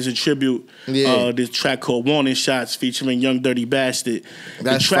birthday as a tribute. This track called Warning Shots featuring Young Dirty Bastard.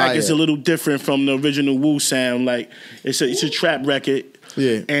 The track is a little different from the original Wu sound. Like it's a trap record.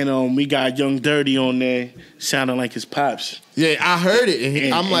 Yeah. And we got Young Dirty on there sounding like his pops. Yeah, I heard it.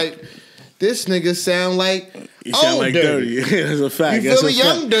 And I'm like, this nigga sound like old Dirty. That's a fact. You feel me?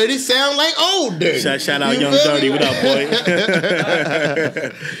 Young Dirty sound like old Dirty. Shout out Young Dirty. What up, boy?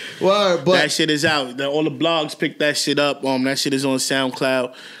 Word, but that shit is out. All the blogs picked that shit up. That shit is on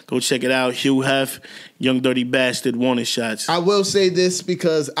SoundCloud. Go check it out. Hue Hef, Young Dirty Bastard, Warning Shots. I will say this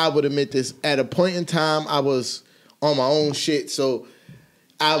because I would admit this. At a point in time, I was on my own shit, so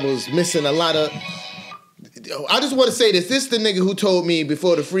I was missing a lot of... I just want to say this. This is the nigga who told me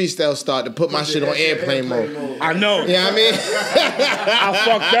before the freestyle started to put my shit on airplane mode. I know. You know what I mean? I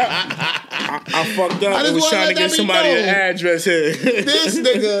fucked up. I was trying to get somebody an address here. This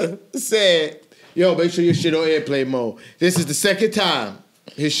nigga said, yo, make sure your shit on airplane mode. This is the second time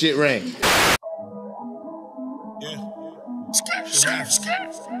his shit rang.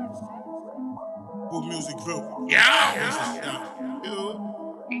 Wu music group.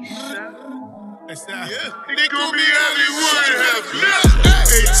 They gon' be Hollywood half.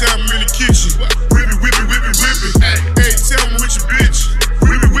 Every time I'm in the kitchen, whip it, whip it, whip it, whip it. Every time I'm with your bitch,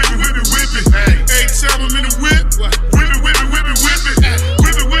 whip it, whip it, whip it, whip it. Every time I'm in the whip, whip it, whip it, whip it, whip it.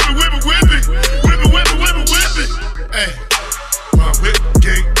 Whip it, whip it, whip it, whip it. Whip it, whip it, whip it, whip it. Hey, my whip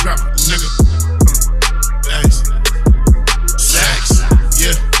gang drop, nigga. Slacks,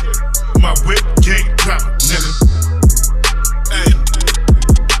 yeah. My whip gang drop, nigga.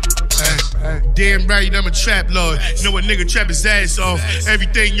 Damn right, I'm a trap lord. You know a nigga trap his ass off.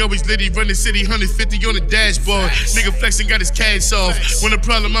 Everything always lit, he run the city 150 on the dashboard. Nigga flexing got his cash off. When a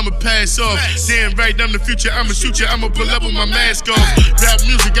problem, I'ma pass off. Damn right, I'm the future, I'ma shoot you, I'ma pull up with my mask off. Rap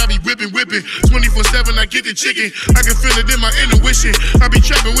music, I be whipping. 24/7, I get the chicken. I can feel it in my intuition. I be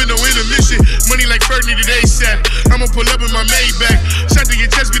trapping with no intermission. Money like Ferg needed ASAP. I'ma pull up in my Maybach. Shot to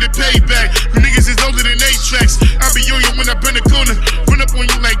your chest, be the payback. You niggas is older than 8 tracks. I be on you when I bend the corner. Run up on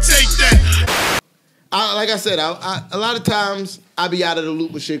you like, take that. Like I said, a lot of times I be out of the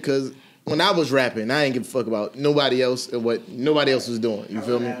loop with shit because when I was rapping, I ain't give a fuck about nobody else and what nobody else was doing. You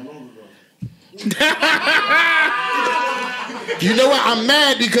feel me? You know what? I'm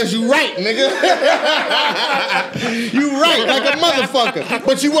mad because you right, nigga. You right, like a motherfucker.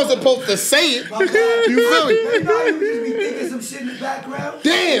 But you wasn't supposed to say it. You feel me? Some shit in the background.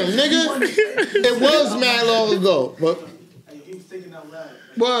 Damn, nigga. It was mad long ago. But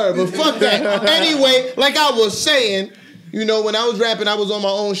word, but fuck that. Anyway, like I was saying, you know, when I was rapping, I was on my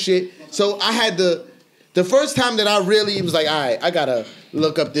own shit. So I had the first time that I really was like, all right, I gotta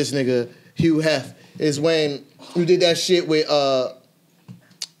look up this nigga Hue Hef is when you did that shit with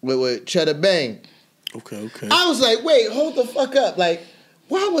Cheddar Bang. Okay. I was like, wait, hold the fuck up. Like,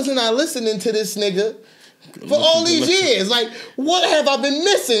 why wasn't I listening to this nigga for all these years? Like, what have I been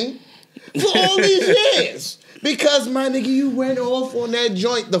missing for all these years? Because, my nigga, you went off on that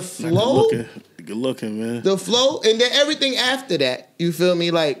joint. The flow. Good looking, man. The flow, and then everything after that. You feel me?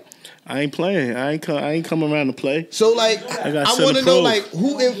 Like, I ain't playing. I ain't come around to play. So, like, I want to know, like,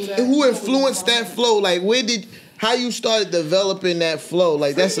 who influenced that flow? Like, how you started developing that flow?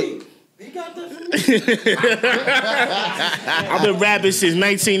 Like, that's a... I've been rapping since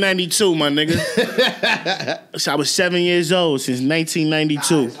 1992, my nigga. So I was 7 years old since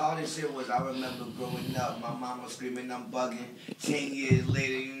 1992. All this shit was, I remember growing up, my mama screaming I'm bugging. 10 years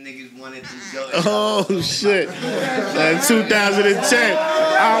later, you niggas wanted to go. Oh shit! That's 2010.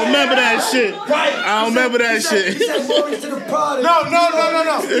 I remember that shit. I remember that shit. No.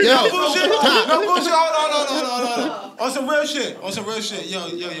 Yo. No bullshit. No bullshit. Hold on. On some real shit. Yo,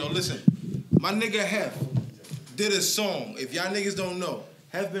 listen. My nigga Hef did a song. If y'all niggas don't know,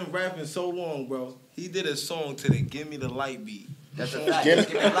 Hef been rapping so long, bro. He did a song to the Give Me the Light beat. That's a fact. Give me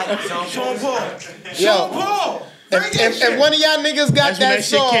the light, Sean Paul. Yo. If one of y'all niggas got that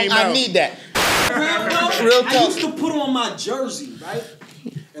song, I need that. Real talk. I used to put on my jersey, right?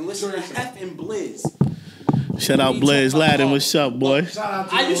 And listen to Hef and Blizz. Shout out Blaze Ladden, what's up, boy?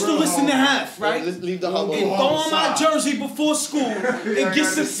 I used to listen to Hef, right? Leave the hub And throw on my jersey before school and get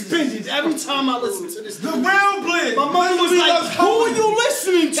suspended every time I listen to this. The real Blizz. My mother was like, who are you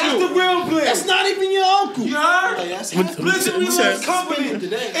listening to? That's the real Blizz. That's not even your uncle. You heard? Listen, we love company.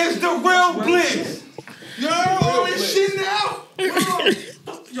 It's the real Blizz. You heard all this shit now?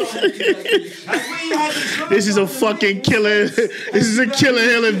 This is a fucking killer. This is a killer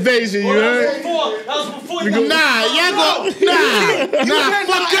hill invasion, you heard? Nah,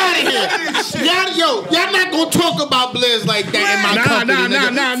 fuck out of here. Y'all not gonna talk about Blizz like that in my company.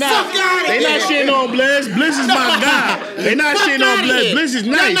 Nah. Fuck out of They here. not shitting on Blizz. Blizz is my guy. They not Fuck shitting on outta Blizz. here. Blizz is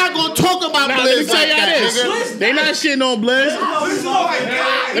nice. Y'all not gonna talk about Let me Blizz tell like y'all that, this. nigga. They not shitting on Blizz.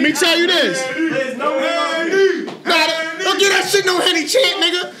 Let me tell you this. Don't get that shit no Henny chant,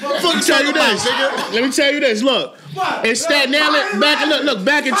 nigga. Let me tell you this. Let me tell you this. Look, in Staten Island,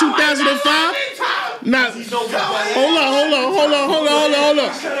 back in 2005. Now, hold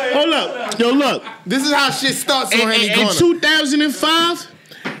up. Yo, look. This is how shit starts on Henny In Corner. 2005,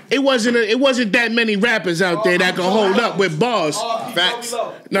 it wasn't that many rappers out there that can hold up with bars. Facts.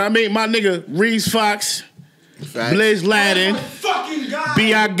 Now I mean, my nigga Reese Fox, Blaze Ladden,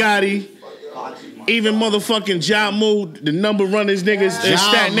 B.I. Gotti. Even motherfucking Ja Moore, the number runners niggas in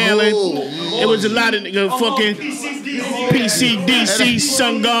Staten Island. It was a lot of niggas fucking PCDC,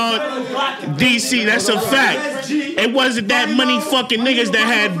 Sun God, DC. That's a fact. It wasn't that many fucking niggas that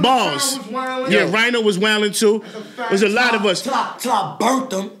had bars. Yeah, Rhino was wildin' too. There's a lot of us.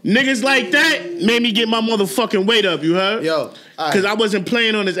 Burnt them. Niggas like that made me get my motherfucking weight up, you heard? Yo. Because I wasn't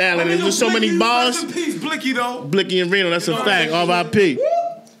playing on this island. There's just so many bars. Rest in peace, Blicky, though. Blicky and Reno, that's a fact. R.I.P.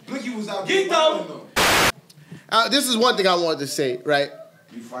 Blicky was out Get though. This is one thing I wanted to say, right?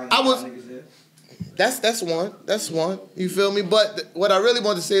 That's one. You feel me? But what I really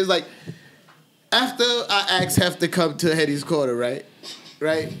want to say is like, after I asked Hef to come to Hetty's Corner, right?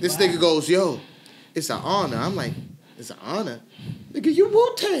 This nigga goes, yo, it's an honor. I'm like, it's an honor? Nigga, you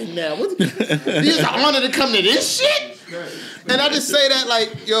Wu-Tang now. It's an honor to come to this shit? And I just say that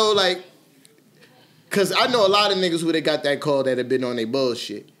like, yo, like, because I know a lot of niggas who they got that call that have been on their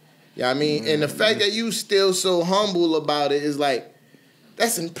bullshit. You know what I mean? And the fact that you still so humble about it is like,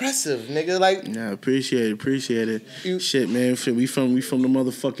 that's impressive, nigga. Like, yeah, appreciate it. Shit, man. We from the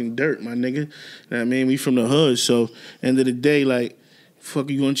motherfucking dirt, my nigga. You know what I mean? We from the hood. So end of the day, like, fuck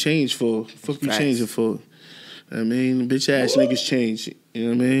you gonna change for? Fuck you changing for? I mean, bitch ass niggas change. You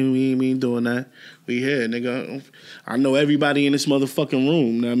know what I mean? We ain't doing that. We here, nigga. I know everybody in this motherfucking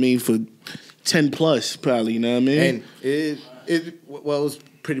room. You know what I mean? For 10 plus, probably. You know what I mean? And it was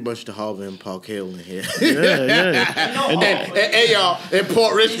pretty much the Harvard and Park Hill in here. Yeah. And y'all, in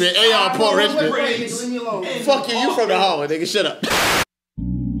Port Richmond. Port Richmond. Fuck you, you from the Harvard, nigga. Shut up.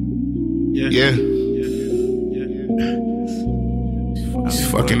 Yeah. These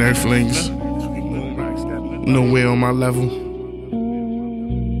fucking earthlings. Nowhere on my level.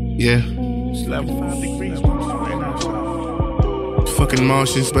 Yeah. Fucking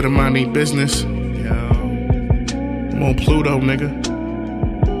Martians better mind their business. I'm on Pluto, nigga.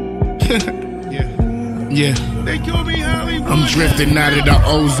 Yeah. They call me Hollywood. I'm drifting out of the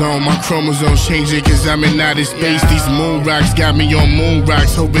ozone. My chromosomes changing cause I'm in outer space. These moon rocks got me on moon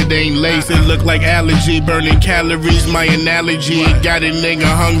rocks. Hope it ain't lace. It look like allergy. Burning calories, my analogy. It got a nigga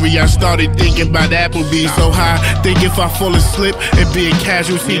hungry. I started thinking about Applebee's so high. Think if I fall asleep, it'd be a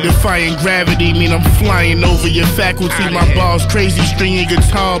casualty. Defying gravity, mean I'm flying over your faculty. My balls crazy, stringing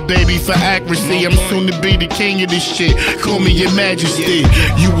guitar, baby, for accuracy. I'm soon to be the king of this shit. Call me your majesty.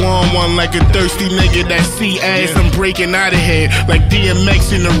 You want one like a thirsty nigga that see ass. I'm breaking out of here like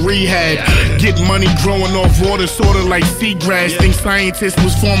DMX in the rehab. Get money growing off water, sorta like seagrass. Think scientists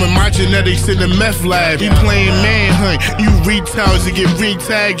was forming my genetics in the meth lab. He playing manhunt. You retards to get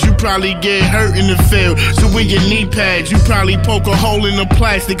retagged. You probably get hurt in the field. So with your knee pads, you probably poke a hole in the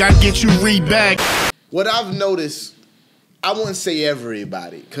plastic. I get you rebagged. What I've noticed, I wouldn't say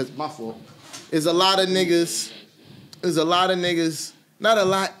everybody, cause my fault. There's a lot of niggas. Not a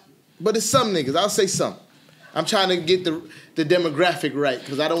lot, but it's some niggas. I'll say some I'm trying to get the demographic right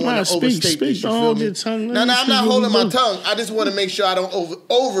because I don't want to overstate this. You feel me? No, I'm not holding my tongue. I just want to make sure I don't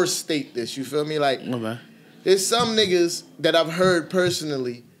overstate this. You feel me? Like, there's some niggas that I've heard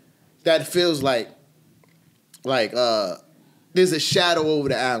personally that feels like there's a shadow over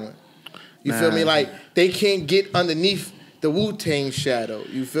the island. You feel me? Like they can't get underneath the Wu-Tang shadow.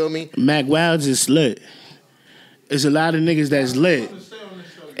 You feel me? Mac Wilds is lit. There's a lot of niggas that's lit.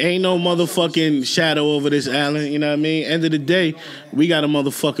 Ain't no motherfucking shadow over this island, you know what I mean? End of the day, we gotta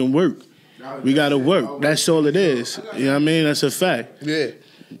motherfucking work. We gotta work. That's all it is. You know what I mean? That's a fact. Yeah.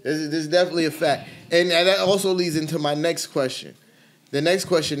 This is definitely a fact. And that also leads into my next question. The next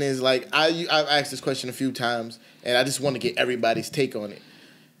question is, like, I've asked this question a few times, and I just want to get everybody's take on it.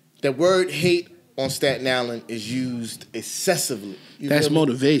 The word hate on Staten Island is used excessively. That's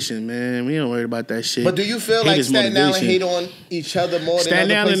motivation, man. We don't worry about that shit. But do you feel like Staten Island hate on each other more than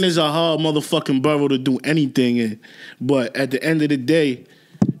Staten other Island places? is a hard motherfucking borough to do anything in. But at the end of the day,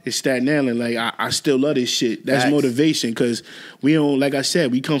 it's Staten Island. Like, I still love this shit. That's motivation, because we don't, like I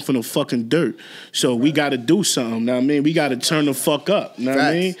said, we come from the fucking dirt. So we got to do something, know what I mean? We got to turn the fuck up, know what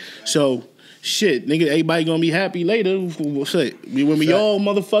I mean? So, shit, nigga, everybody gonna be happy later. When we all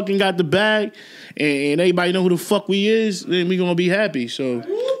motherfucking got the bag and everybody know who the fuck we is, then we gonna be happy. So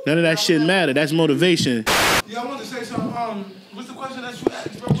none of that shit matter. That's motivation. Yeah, I wanted to say something. What's the question that you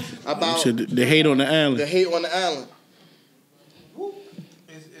asked, bro? About the hate on the island. The hate on the island.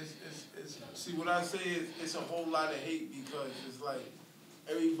 See, what I say is it's a whole lot of hate because it's like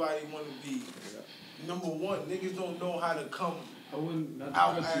everybody want to be number one. Niggas don't know how to come. I wouldn't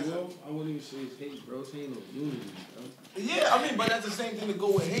even say it's hate, bro. It's ain't no unity, bro. Yeah, I mean, but that's the same thing to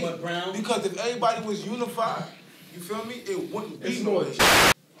go with hate. But Brown, because if everybody was unified, you feel me? It wouldn't be no hate.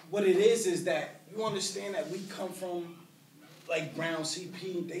 What it is that you understand that we come from, like Brown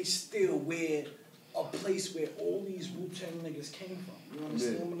CP, they still wear a place where all these Wu-Tang niggas came from. You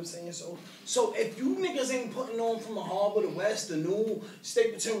understand what I'm saying? So if you niggas ain't putting on from the Harbor, the West, the New,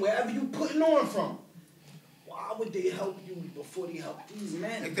 Stapleton, wherever you putting on from, why would they help you before they help these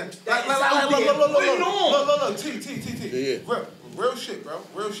men? Look, T. Real shit, bro.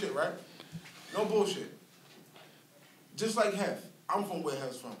 Real shit, right? No bullshit. Just like Hef. I'm from where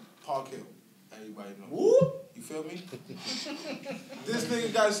Hef's from. Park Hill. Everybody knows. Woo? You feel me? This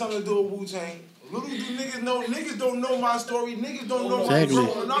nigga got something to do with Wu-Tang. Little do niggas know. Niggas don't know my story. Niggas don't know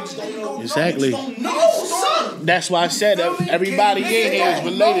my story. Exactly. No, that's why I said everybody in here is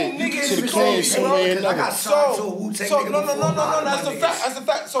related to the clan somewhere or another. No, that's a fact. That's a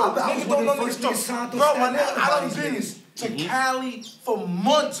fact. So niggas don't know this stuff. Bro, my nigga, I done been to Cali for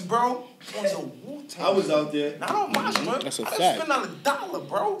months, bro. On the Wu-Tang. I was out there. Not on my strip. That's a I fact. spent on $1,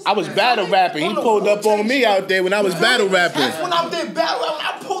 bro. I was battle rapping. He pulled up on me out there when I was battle rapping. That's when I was there battle rapping.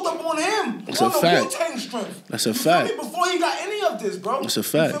 I pulled up on him. That's on a the fact. Wu-Tang strength. That's a fact. Before he got any of this, bro. That's a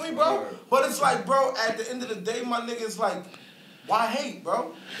fact. You feel me, bro? But it's like, bro, at the end of the day, my nigga, it's like, why hate,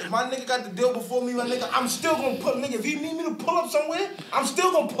 bro? If my nigga got the deal before me, my nigga, I'm still gonna put, nigga, if he need me to pull up somewhere, I'm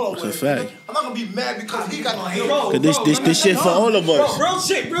still gonna pull up with him. Fact. I'm not gonna be mad because he got the deal. Cause this shit for all of us. Real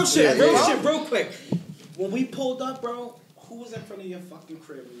shit, real quick. When we pulled up, bro, who was in front of your fucking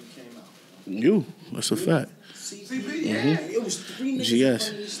crib when you came out? You. That's a fact. CP, yeah. It was 3 niggas in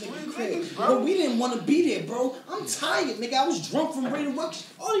front of this nigga crib. But we didn't want to be there, bro. I'm tired, nigga. I was drunk from Ray to Rush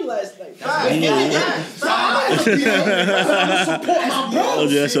party last night. I want to support my bro.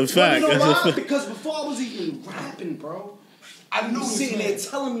 That's a fact. You know why? Because before I was even rapping, bro, I knew sitting there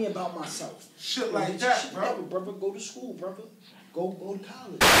telling me about myself. Shit like that, bro. Brother, go to school, brother. Go to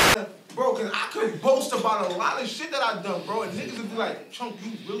college. Bro, cause I could boast about a lot of shit that I done, bro. And niggas would be like, Chunk,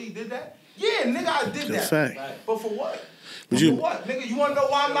 you really did that? Yeah, nigga, I did that. Fact. But for what? For what? Nigga, you wanna know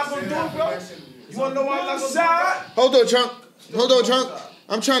why I'm not gonna do it, bro? You wanna know why I'm not gonna do it? Hold on, Chunk.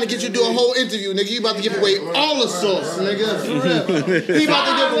 I'm trying to get you to do a whole interview, nigga. You about to give away all the sauce, nigga. For real. He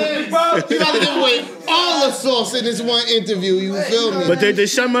about to give away all the sauce in this one interview. You feel me? But to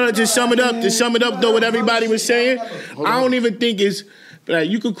sum it up though, what everybody was saying, I don't even think it's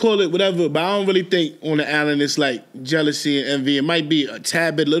like, you could call it whatever, but I don't really think on the island it's like jealousy and envy. It might be a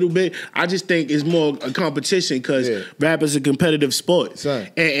tad bit, a little bit. I just think it's more a competition because rap is a competitive sport.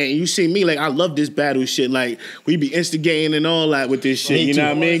 And you see me, like, I love this battle shit. Like, we be instigating and all that with this shit, you know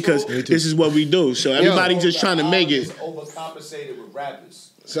what I mean? Because this is what we do. So everybody just trying to make it. Overcompensated with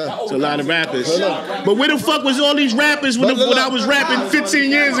rappers. It's a lot of rappers. But where the fuck was all these rappers when I was rapping 15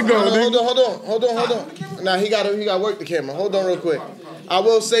 years ago? Hold on. Nah, he got work the camera. Hold on real quick. I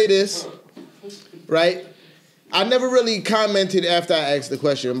will say this, right? I never really commented after I asked the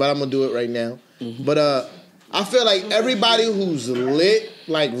question, but I'm gonna do it right now. But I feel like everybody who's lit,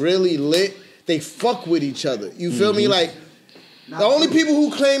 like really lit, they fuck with each other. You feel me? Like, the only people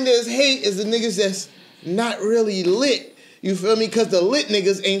who claim there's hate is the niggas that's not really lit. You feel me? Because the lit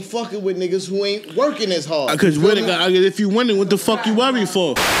niggas ain't fucking with niggas who ain't working as hard. Because if you winning, what the fuck you worry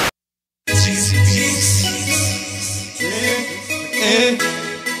for? Yeah,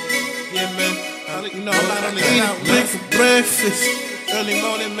 man. You know, I'm out on the out, man. For breakfast, early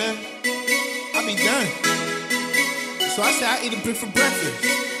morning, man. I be done. So I say I eat a brick for breakfast.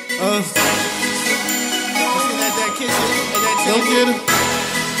 That kitchen, go get her.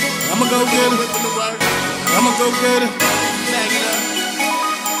 I'ma go get her. I'ma go get her. Bag it up.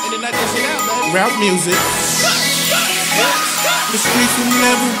 And then knock that shit out, man. Rap music. The streets will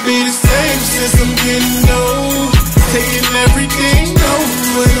never be the same since I'm getting old. Taking everything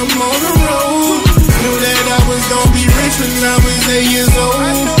over when I'm on the road. Knew that I was gonna be rich when I was 8 years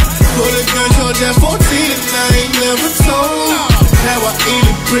old. Put a gun charge at 14 and I ain't never told. Now I eat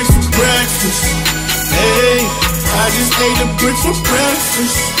a brick for breakfast. Hey, I just ate a brick for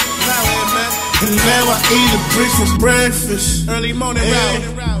breakfast. And now I eat a brick for breakfast. Early morning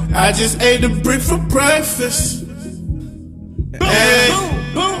round. I just ate a brick for breakfast. Hey,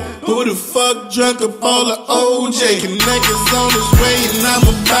 who the fuck drunk up all the OJ? Connectors on his way and I'm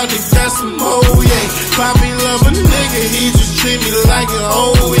about to got some more, yeah. Poppy love a nigga, he just treat me like an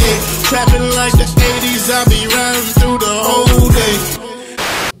old, yeah. Trapping like the 80s, I be riding through the whole day.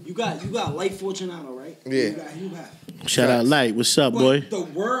 You got Light Fortunato, right? Yeah. You got Hue Hef. Shout out Light, what's up, boy? The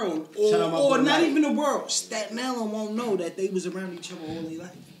world, or not even the world, Staten Island won't know that they was around each other all their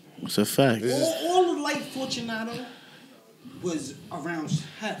life. It's a fact. All of Light Fortunato was around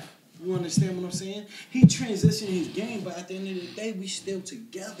Hef. You understand what I'm saying? He transitioned his game, but at the end of the day, we still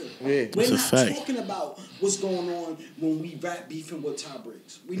together. Yeah. We're That's not a fact. talking about what's going on when we rap beefing with Ty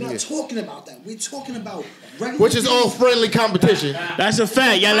Briggs. We're not talking about that. We're talking about regular Which is all friendly competition. That's a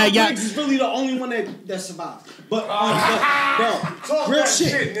fact. Y'all like Ty y'all. Briggs is really the only one that survived. But bro, real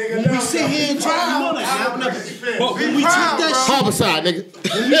shit. When we sit here and talk, but when we talk that shit, Homicide, nigga.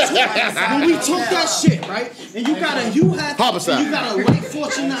 when we talk that shit, right? And you got a Hue Hef, Homicide. and you got a Light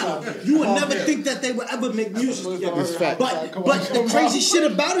Fortunato. You would never think that they would ever make music together. That's fact. But the crazy shit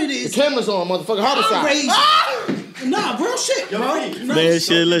about it is The camera's on, motherfucker. Homicide. Nah, real shit, bro. Man,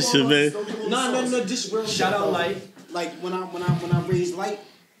 shit, listen, man. No, this real shit. Shout out Light. Like when I raised Light,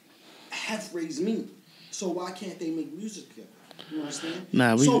 Hef raised me. So why can't they make music together? You understand?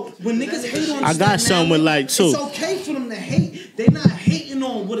 Nah, so when niggas hate on I got something with Light too. It's okay for them to hate. They not hating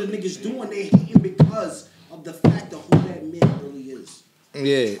on what a nigga's doing. They hating because of the fact of who that man really is.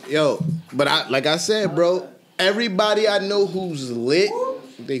 Yeah, yo. But like I said, bro, everybody I know who's lit,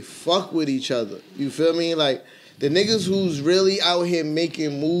 they fuck with each other. You feel me? Like, the niggas who's really out here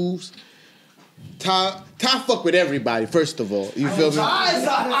making moves, Ty fuck with everybody, first of all. You feel me? Yo,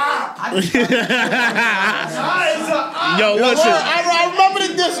 listen. I remember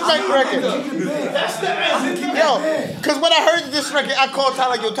the Disrespect record. Yo, because when I heard this record, I called Ty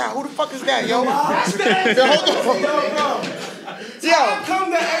like, yo, Ty, who the fuck is that, yo? Yo,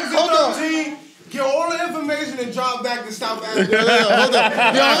 Come to Exit 13, get all the information and drop back to South Africa. Hold on.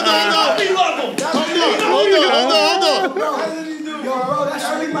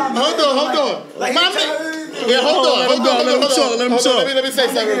 Let me say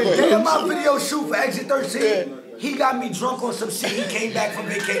something real quick. Day of my video shoot for Exit 13. He got me drunk on some shit. He came back from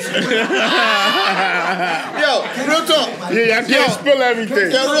vacation. Yo, real talk. Yeah, I can't spill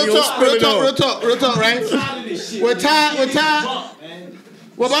everything. Yo, real talk, right? When Ty,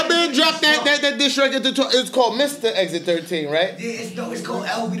 well, my man dropped that diss record. It's called Mr. Exit 13, right? Yeah, it's called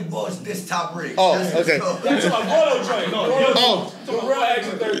LB the Boss, this Top Rig. Oh, okay. That's like Auto Train. No, the real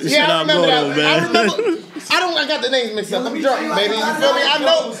Exit 13. Yeah, I remember that. I got the names mixed up. I'm drunk, baby. You feel me? I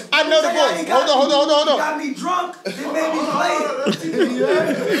know the voice. Hold on. You got me drunk, it made me play.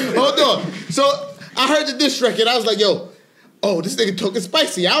 Hold on. So I heard the diss record. I was like, yo, oh, this nigga talking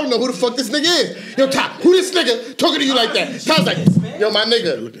spicy. I don't know who the fuck this nigga is. Yo, Ty, who this nigga talking to you like that? Ty's like, yo, my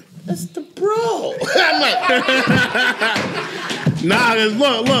nigga, that's the bro. I'm like, nah,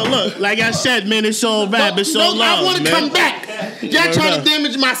 look. Like I said, man, it's all rap, it's all love, I want to come back. Y'all trying to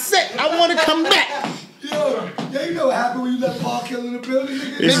damage my set. I want to come back. Yo, you know what happened when you let Paul kill in the building,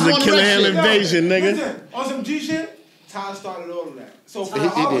 nigga? This is a Killer Hill invasion, nigga. Listen, on some G shit, Ty started all of that. So for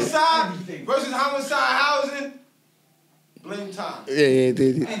homicide versus homicide housing, blame Ty. Yeah, And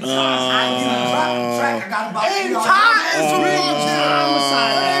Ty is from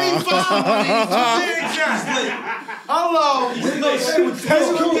homicide. Hello. Yo,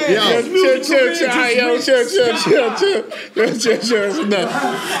 chill.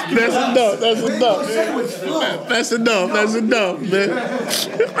 That's enough. That's enough, man.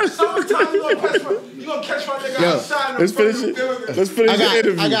 You gonna catch my nigga Yo, outside? let's finish it. Let's finish the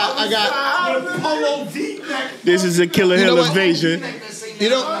interview. I got. Polo deep neck. This is a Killer Hill invasion. You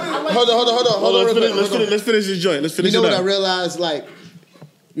know, hold on. Let's finish this joint. Let's finish it up. You know what I realized? Like,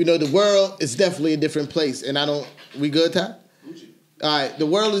 you know, the world is definitely a different place, and we good, Ty? All right, the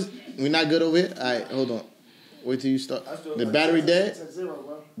world is. We not good over here. All right, hold on. Wait till you start. The battery dead.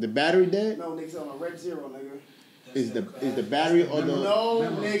 The battery dead. No, niggas on a red zero, nigga. Is the battery or the no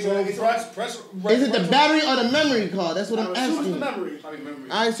nigga? Press. Is it the battery or the memory card? That's what I'm asking. The memory.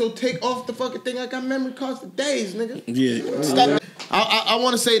 All right, so take off the fucking thing. I got memory cards for days, nigga. Yeah. Stop. I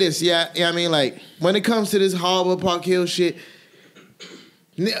want to say this. Yeah, I mean, like when it comes to this Harbor Park Hill shit,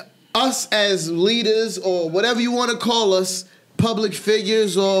 us as leaders or whatever you want to call us, public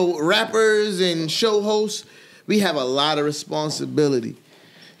figures or rappers and show hosts, we have a lot of responsibility.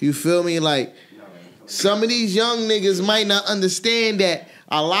 You feel me? Like, some of these young niggas might not understand that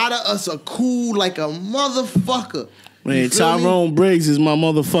a lot of us are cool like a motherfucker. Man, Tyrone Briggs is my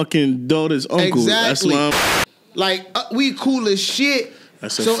motherfucking daughter's uncle. Exactly. That's why like, we cool as shit.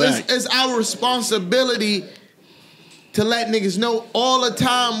 That's a so fact. It's our responsibility to let niggas know all the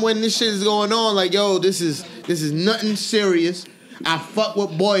time when this shit is going on. Like, yo, this is nothing serious. I fuck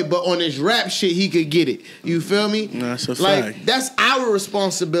with boy, but on this rap shit, he could get it. You feel me? That's a like, fact. that's our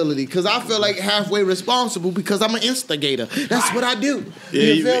responsibility. Because I feel like halfway responsible because I'm an instigator. That's what I do.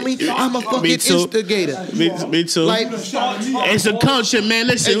 You feel me? I'm a fucking instigator. Me too. Like, it's a culture, man.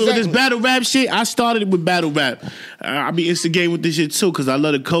 Listen, with this battle rap shit, I started with battle rap. I be instigating with this shit too because I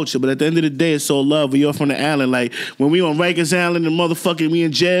love the culture. But at the end of the day, it's all love. We all from the island. Like, when we on Rikers Island and motherfucking we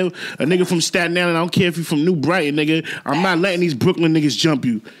in jail, a nigga from Staten Island, I don't care if you from New Brighton, nigga, I'm not letting these Brooklyn niggas jump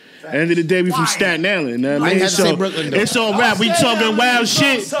you. At the end of the day, we from Staten Island. Know what I mean? So, it's all rap. We talking wild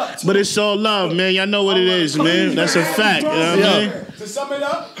shit, but it's all love, man. Y'all know what it is, man. That's a fact. You know what I mean? To sum it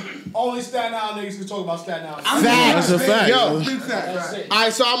up, only Staten Island niggas can talk about Staten Island. Facts. That's a fact. Yo. All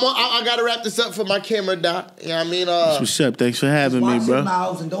right, so I gotta wrap this up for my camera, Doc. You know what I mean? That's what's up. Thanks for having me, bro.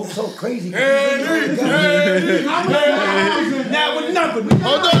 Mouths and don't talk crazy. Now with nothing.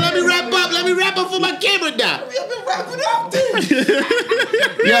 Hold on, let me wrap up for my camera, Doc. We have been wrapping up, dude.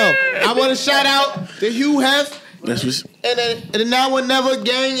 Yo, I want to shout out the Hue Hef. That's what's... And the Now or Never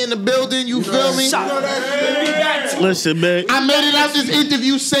gang in the building, you feel me? Listen, man. I made it out this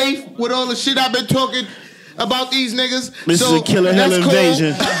interview safe with all the shit I've been talking about these niggas. This is a Killer Hill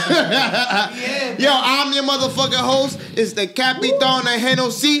invasion. Yo, I'm your motherfucking host. It's the Capitan of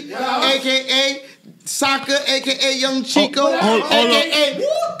Hennessy, a.k.a. Soccer, a.k.a. Young Chico, a.k.a.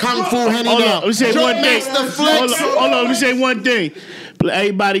 Kung Fu Henny. Hold on, let me say one thing. Hold on, let me say one thing.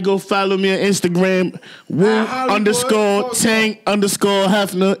 Everybody go follow me on Instagram, Wu_Tang_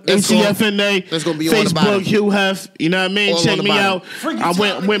 Hefner, HEFNA. That's gonna be on the Facebook, bottom. Hue Hef. You know what I mean? All Check on the me bottom. out. I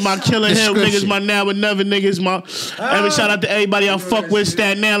went with my Killer Hill niggas, my Now and Never niggas. Every shout out to everybody I fuck with.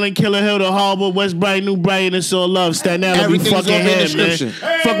 Staten Island, Killer Hill, the Harbor, West Brighton, New Brighton. It's all love. Staten Island, we Everything's fucking gonna be in the here, man.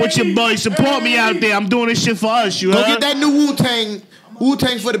 description. Fuck with your boys. Support me out there. I'm doing this shit for us. You Go heard? get that new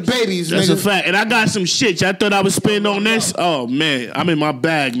Wu-Tang for the babies, That's nigga. a fact. And I got some shit. Y'all thought I was spitting on this? Oh, man. I'm in my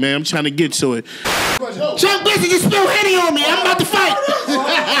bag, man. I'm trying to get to it. Chuck Busy, you spill Henny on me. I'm about to fight.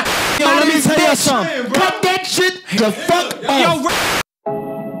 Yo, let me tell you something. Cut that shit the fuck off.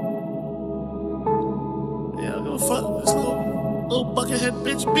 Yeah, I'm gonna fuck this little buckethead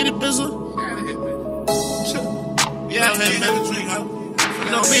bitch, bitty bizzle. Yeah, man, man. You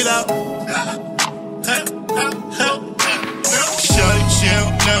know me though. Shorty, she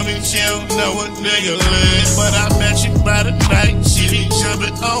don't know me, she don't know what nigga live. But I bet you by the night, she be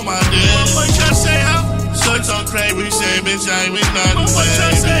jumping on my dick. What you tryna say, how? Shorty talk crazy, we say, bitch, I ain't with nothing. What you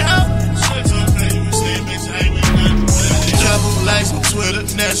tryna say, how? Shorty talk crazy, we say, bitch, I ain't with nothing. Couple likes on Twitter,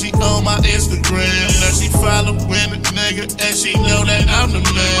 now she on my Instagram. Now she following the nigga, and she know that I'm the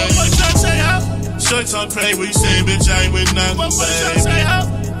man. What you tryna say, how? Shorty talk crazy, we say, bitch, I ain't with nothing. What you tryna say, how?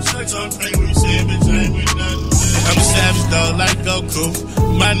 Shorty talk crazy, we say, bitch, I ain't with nothing. I'm a savage dog like Goku.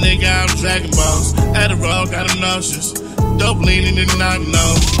 My nigga, I'm Dragon Balls. Adderall got him nauseous. Dope leaning and I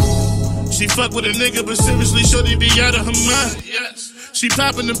know. She fuck with a nigga, but seriously, shorty be out of her mind. Yes. She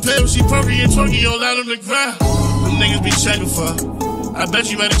popping the pills, she perky and twerky all out on the ground. Them niggas be checking for. I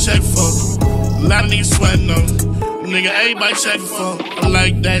bet you better check for. A lot of niggas sweating on. Nigga, everybody checking for. I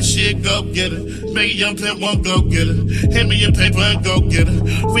like that shit, go get it. Make a young pimp won't go get her. Hand me your paper and go get her.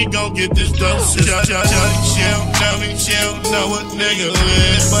 We gon' get this dope. She don't know me, she don't know what nigga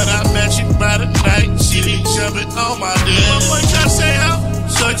live. But I bet you by the night, she be jumping on my dick. My boy try to say how?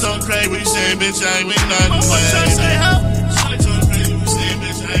 Shorts on crazy, we saying bitch I ain't with nothing. My boy try to say how? Shorts on crazy, we saying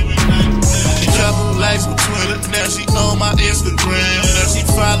bitch I ain't with nothing. Couple likes on Twitter, now she on my Instagram. Now she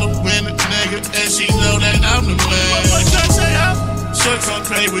following a nigga, and she know that I'm the man. My boy try to say how? Shorts on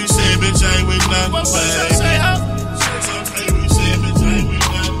crazy, we saying bitch I ain't with nothing. My boy try to say how? Shorts on crazy, we saying bitch I ain't with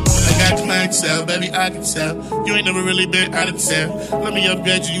nothing. I got clientele, baby, I can tell. You ain't never really been out of town. Let me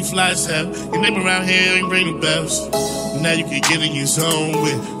upgrade you, you fly as hell. Your name around here ain't ringing bells. Now you can get in your zone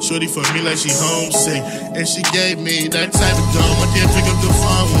with shorty for me like she homesick. And she gave me that type of dome I can't pick up the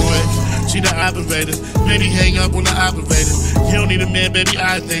phone with. She the operator, baby hang up on the operator. You don't need a man, baby,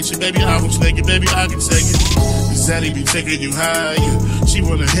 I think you. Baby, I won't take it, baby, I can take it. Zaddy be taking you higher. She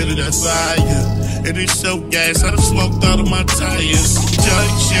wanna hit it at fire. And it's so gas, I done smoked out of my tires.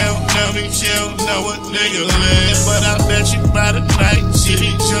 Judge, she don't know me, she don't know what nigga live. But I bet you by the night, she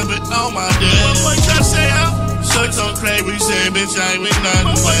be jumping on my dick. My boy try to say how? Shorts on crazy, we saying bitch I ain't with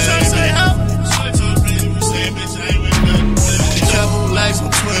nothing. My boy try to say how? Shorts on crazy, we saying bitch I ain't with nothing. Couple likes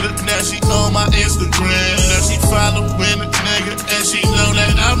on Twitter, now she on my Instagram. Now she following a nigga, and she know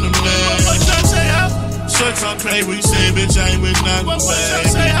that I'm the man. My boy try to say how? Shorts on crazy, we saying bitch I ain't with nothing. My boy try to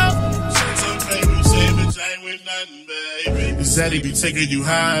say how? Shorts on crazy, we saying bitch I ain't with nothing, baby. Zaddy be taking you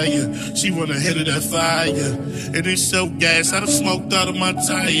higher. She wanna hit it at fire. And it's so gas, I done smoked out of my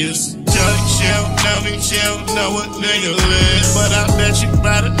tires. Judge, she don't know me, she don't know what nigga live. But I bet you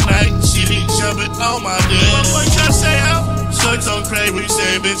by the night, she be jumping on my dick. My boy try to say how? Shorts on crazy, we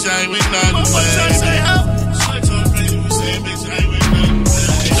say bitch I ain't with nothing. My boy try to say how? Shorts on crazy, we say bitch I ain't with nothing.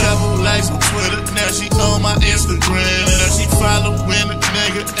 Couple likes on Twitter, now she on my Instagram. Now she following a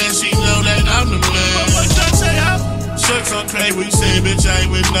nigga, and she know that I'm the man. My boy try to say how? Shorts on crazy, we say bitch I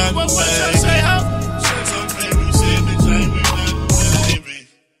ain't with nothing. My boy try to say how? Shorts on crazy, we say bitch I ain't with nothing, baby.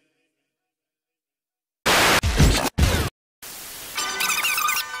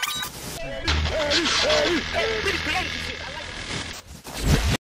 Hey,